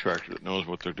contractor that knows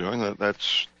what they're doing,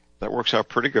 that's that works out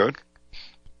pretty good.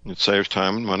 It saves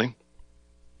time and money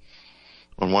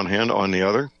on one hand. On the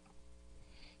other,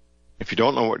 if you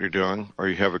don't know what you're doing, or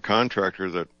you have a contractor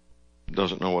that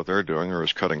doesn't know what they're doing or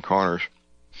is cutting corners,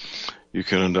 you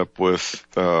can end up with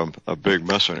a big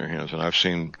mess on your hands. And I've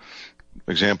seen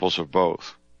examples of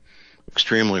both.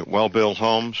 Extremely well-built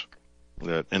homes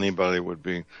that anybody would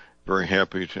be very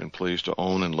happy and pleased to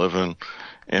own and live in,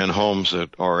 and homes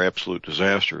that are absolute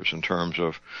disasters in terms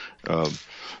of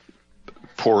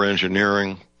poor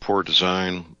engineering, poor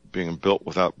design, being built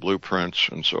without blueprints,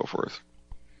 and so forth.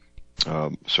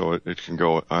 So it can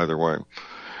go either way.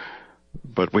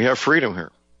 But we have freedom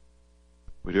here.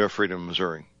 We do have freedom in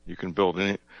Missouri. You can build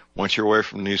once you're away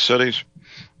from these cities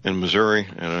in Missouri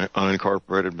and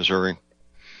unincorporated Missouri,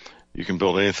 you can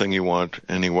build anything you want,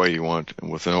 any way you want,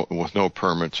 and with no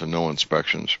permits and no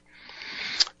inspections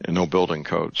and no building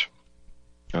codes.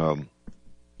 I'm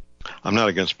not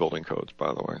against building codes,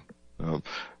 by the way.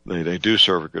 They do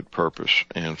serve a good purpose,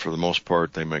 and for the most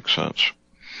part, they make sense.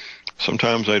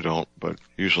 Sometimes they don't, but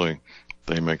usually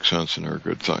they make sense and they're a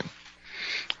good thing.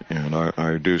 And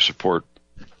I do support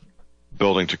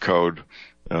building to code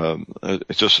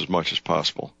just as much as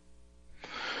possible.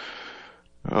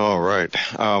 All right.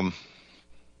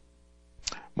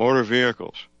 Motor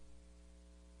vehicles.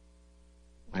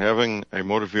 Having a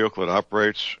motor vehicle that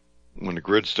operates when the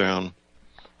grid's down,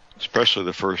 especially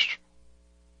the first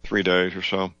 3 days or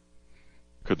so,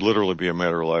 could literally be a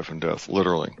matter of life and death,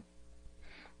 literally.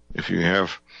 If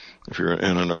you're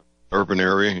in an urban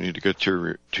area, you need to get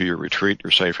to your retreat,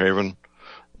 your safe haven,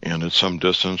 and it's some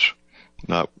distance,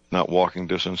 not walking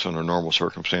distance under normal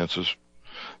circumstances,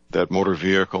 that motor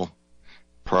vehicle,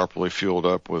 properly fueled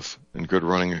up in good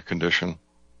running condition,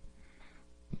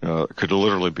 could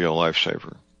literally be a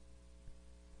lifesaver.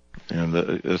 And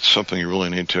it's something you really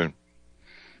need to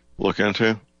look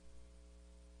into.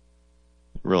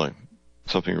 Really.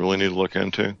 Something you really need to look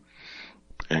into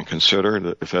and consider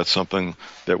that if that's something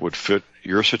that would fit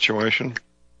your situation.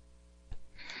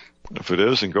 If it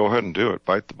is, then go ahead and do it.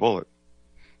 Bite the bullet.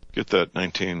 Get that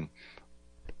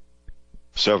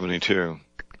 1972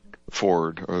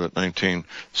 Ford or that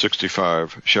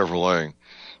 1965 Chevrolet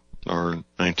or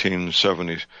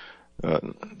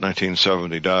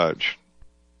 1970 Dodge,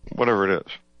 whatever it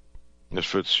is. This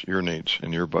fits your needs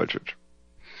and your budget.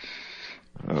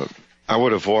 I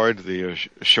would avoid the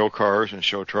show cars and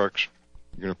show trucks.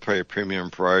 You're going to pay a premium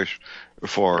price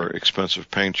for expensive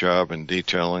paint job and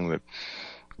detailing that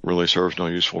really serves no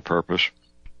useful purpose.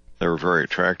 They were very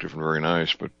attractive and very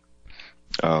nice, but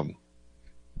I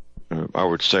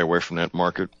would stay away from that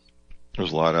market.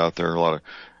 There's a lot out there, a lot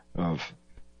of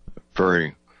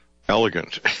very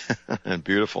elegant and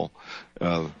beautiful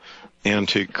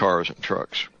antique cars and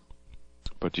trucks.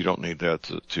 But you don't need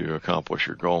that to accomplish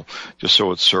your goal, just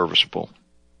so it's serviceable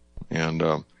and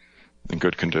in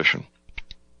good condition.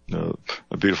 A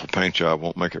beautiful paint job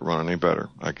won't make it run any better.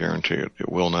 I guarantee it.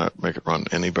 It will not make it run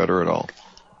any better at all.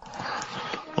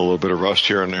 A little bit of rust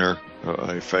here and there,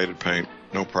 a faded paint,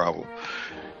 no problem.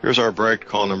 Here's our break.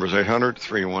 Call number is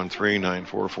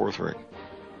 800-313-9443.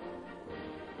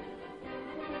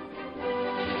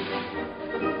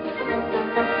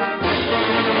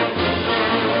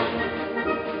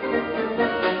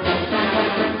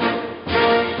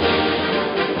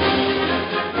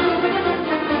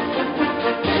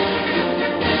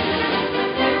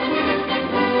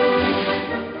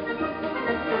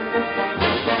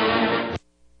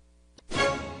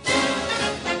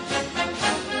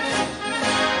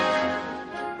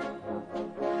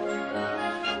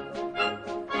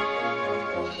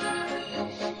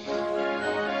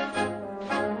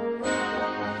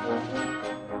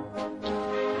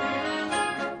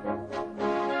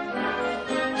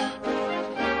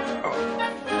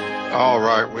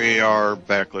 We are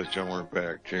back, ladies and gentlemen. We're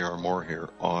back. J.R. Moore here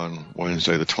on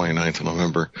Wednesday, the 29th of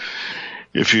November.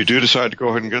 If you do decide to go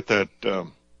ahead and get that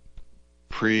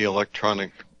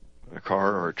pre-electronic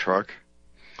car or truck,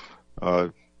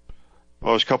 well,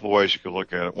 there's a couple of ways you could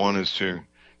look at it. One is to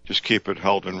just keep it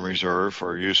held in reserve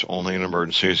for use only in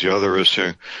emergencies. The other is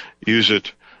to use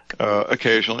it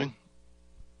occasionally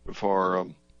for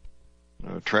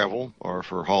travel or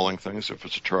for hauling things if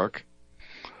it's a truck.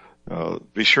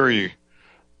 Be sure you,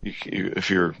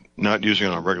 if you're not using it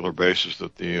on a regular basis,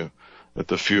 that the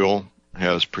fuel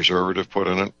has preservative put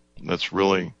in it. That's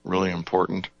really, really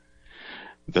important.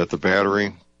 That the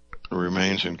battery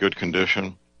remains in good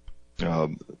condition.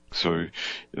 So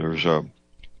there's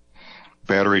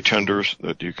battery tenders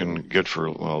that you can get for,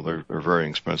 well, they're very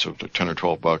expensive, they're $10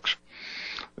 or $12,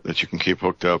 that you can keep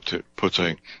hooked up to, puts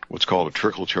what's called a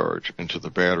trickle charge into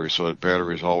the battery, so that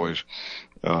battery is always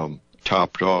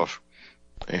topped off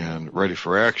and ready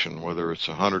for action, whether it's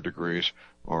 100 degrees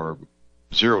or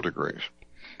 0 degrees.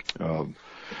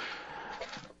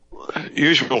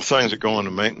 Usual things that go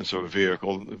into maintenance of a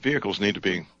vehicle. Vehicles need to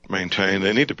be maintained.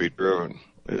 They need to be driven.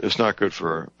 It's not good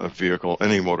for a vehicle,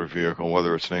 any motor vehicle,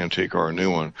 whether it's an antique or a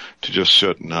new one, to just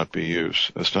sit and not be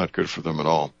used. It's not good for them at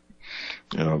all.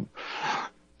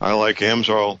 I like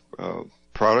AMSOIL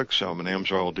products. I'm an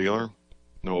AMSOIL dealer.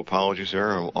 No apologies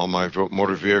there. All my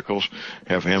motor vehicles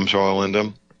have AMSOIL in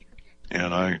them,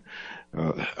 and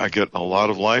I get a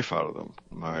lot of life out of them.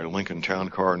 My Lincoln Town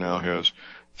Car now has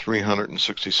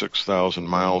 366,000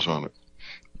 miles on it.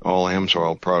 All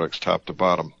AMSOIL products, top to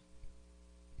bottom.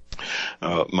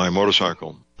 My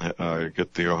motorcycle, I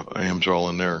get the AMSOIL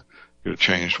in there. Get it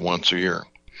changed once a year,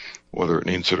 whether it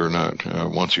needs it or not.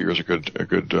 Once a year is a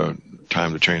good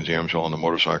time to change the AMSOIL on the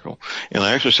motorcycle. And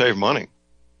I actually save money.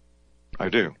 I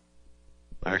do.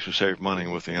 I actually save money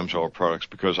with the AMSOIL products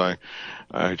because I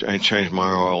change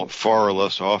my oil far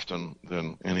less often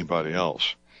than anybody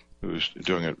else who's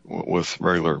doing it with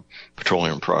regular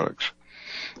petroleum products.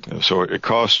 So it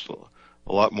costs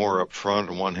a lot more up front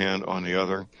on one hand. On the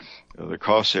other, the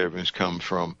cost savings come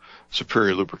from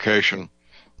superior lubrication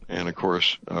and, of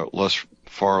course,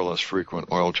 far less frequent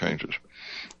oil changes.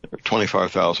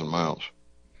 25,000 miles.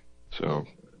 So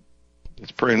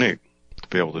it's pretty neat to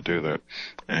be able to do that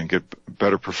and get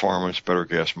better performance, better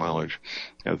gas mileage,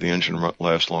 have the engine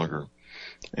last longer,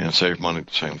 and save money at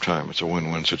the same time. It's a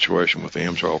win-win situation with the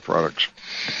AMSOIL products.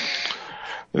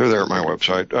 They're there at my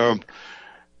website.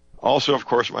 Also, of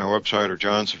course, at my website are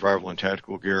John's Survival and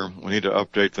Tactical Gear. We need to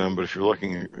update them, but if you're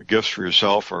looking at gifts for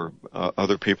yourself or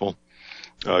other people,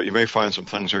 you may find some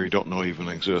things there you don't know even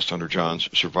exist under John's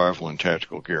Survival and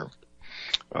Tactical Gear.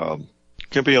 It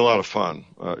can be a lot of fun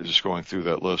just going through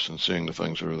that list and seeing the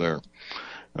things that are there.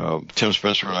 Tim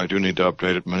Spencer and I do need to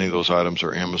update it. Many of those items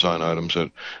are Amazon items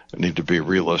that need to be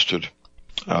relisted.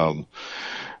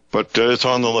 But it's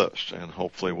on the list, and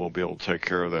hopefully we'll be able to take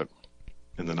care of that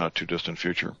in the not-too-distant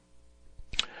future.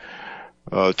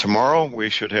 Tomorrow we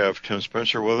should have Tim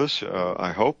Spencer with us,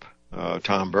 I hope,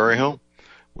 Tom Berryhill.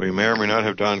 We may or may not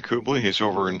have Don Kubli. He's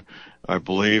over in, I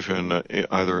believe, in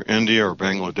either India or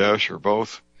Bangladesh or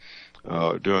both,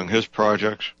 doing his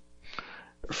projects.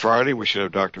 Friday, we should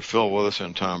have Dr. Phil with us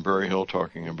and Tom Berryhill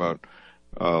talking about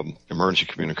emergency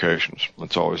communications.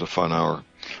 It's always a fun hour.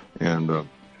 And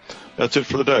that's it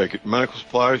for the day. Get medical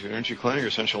supplies, your energy cleaning, your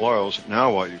essential oils,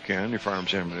 now while you can, your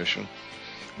firearms ammunition.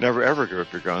 Never, ever give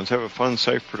up your guns. Have a fun,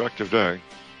 safe, productive day.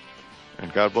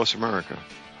 And God bless America.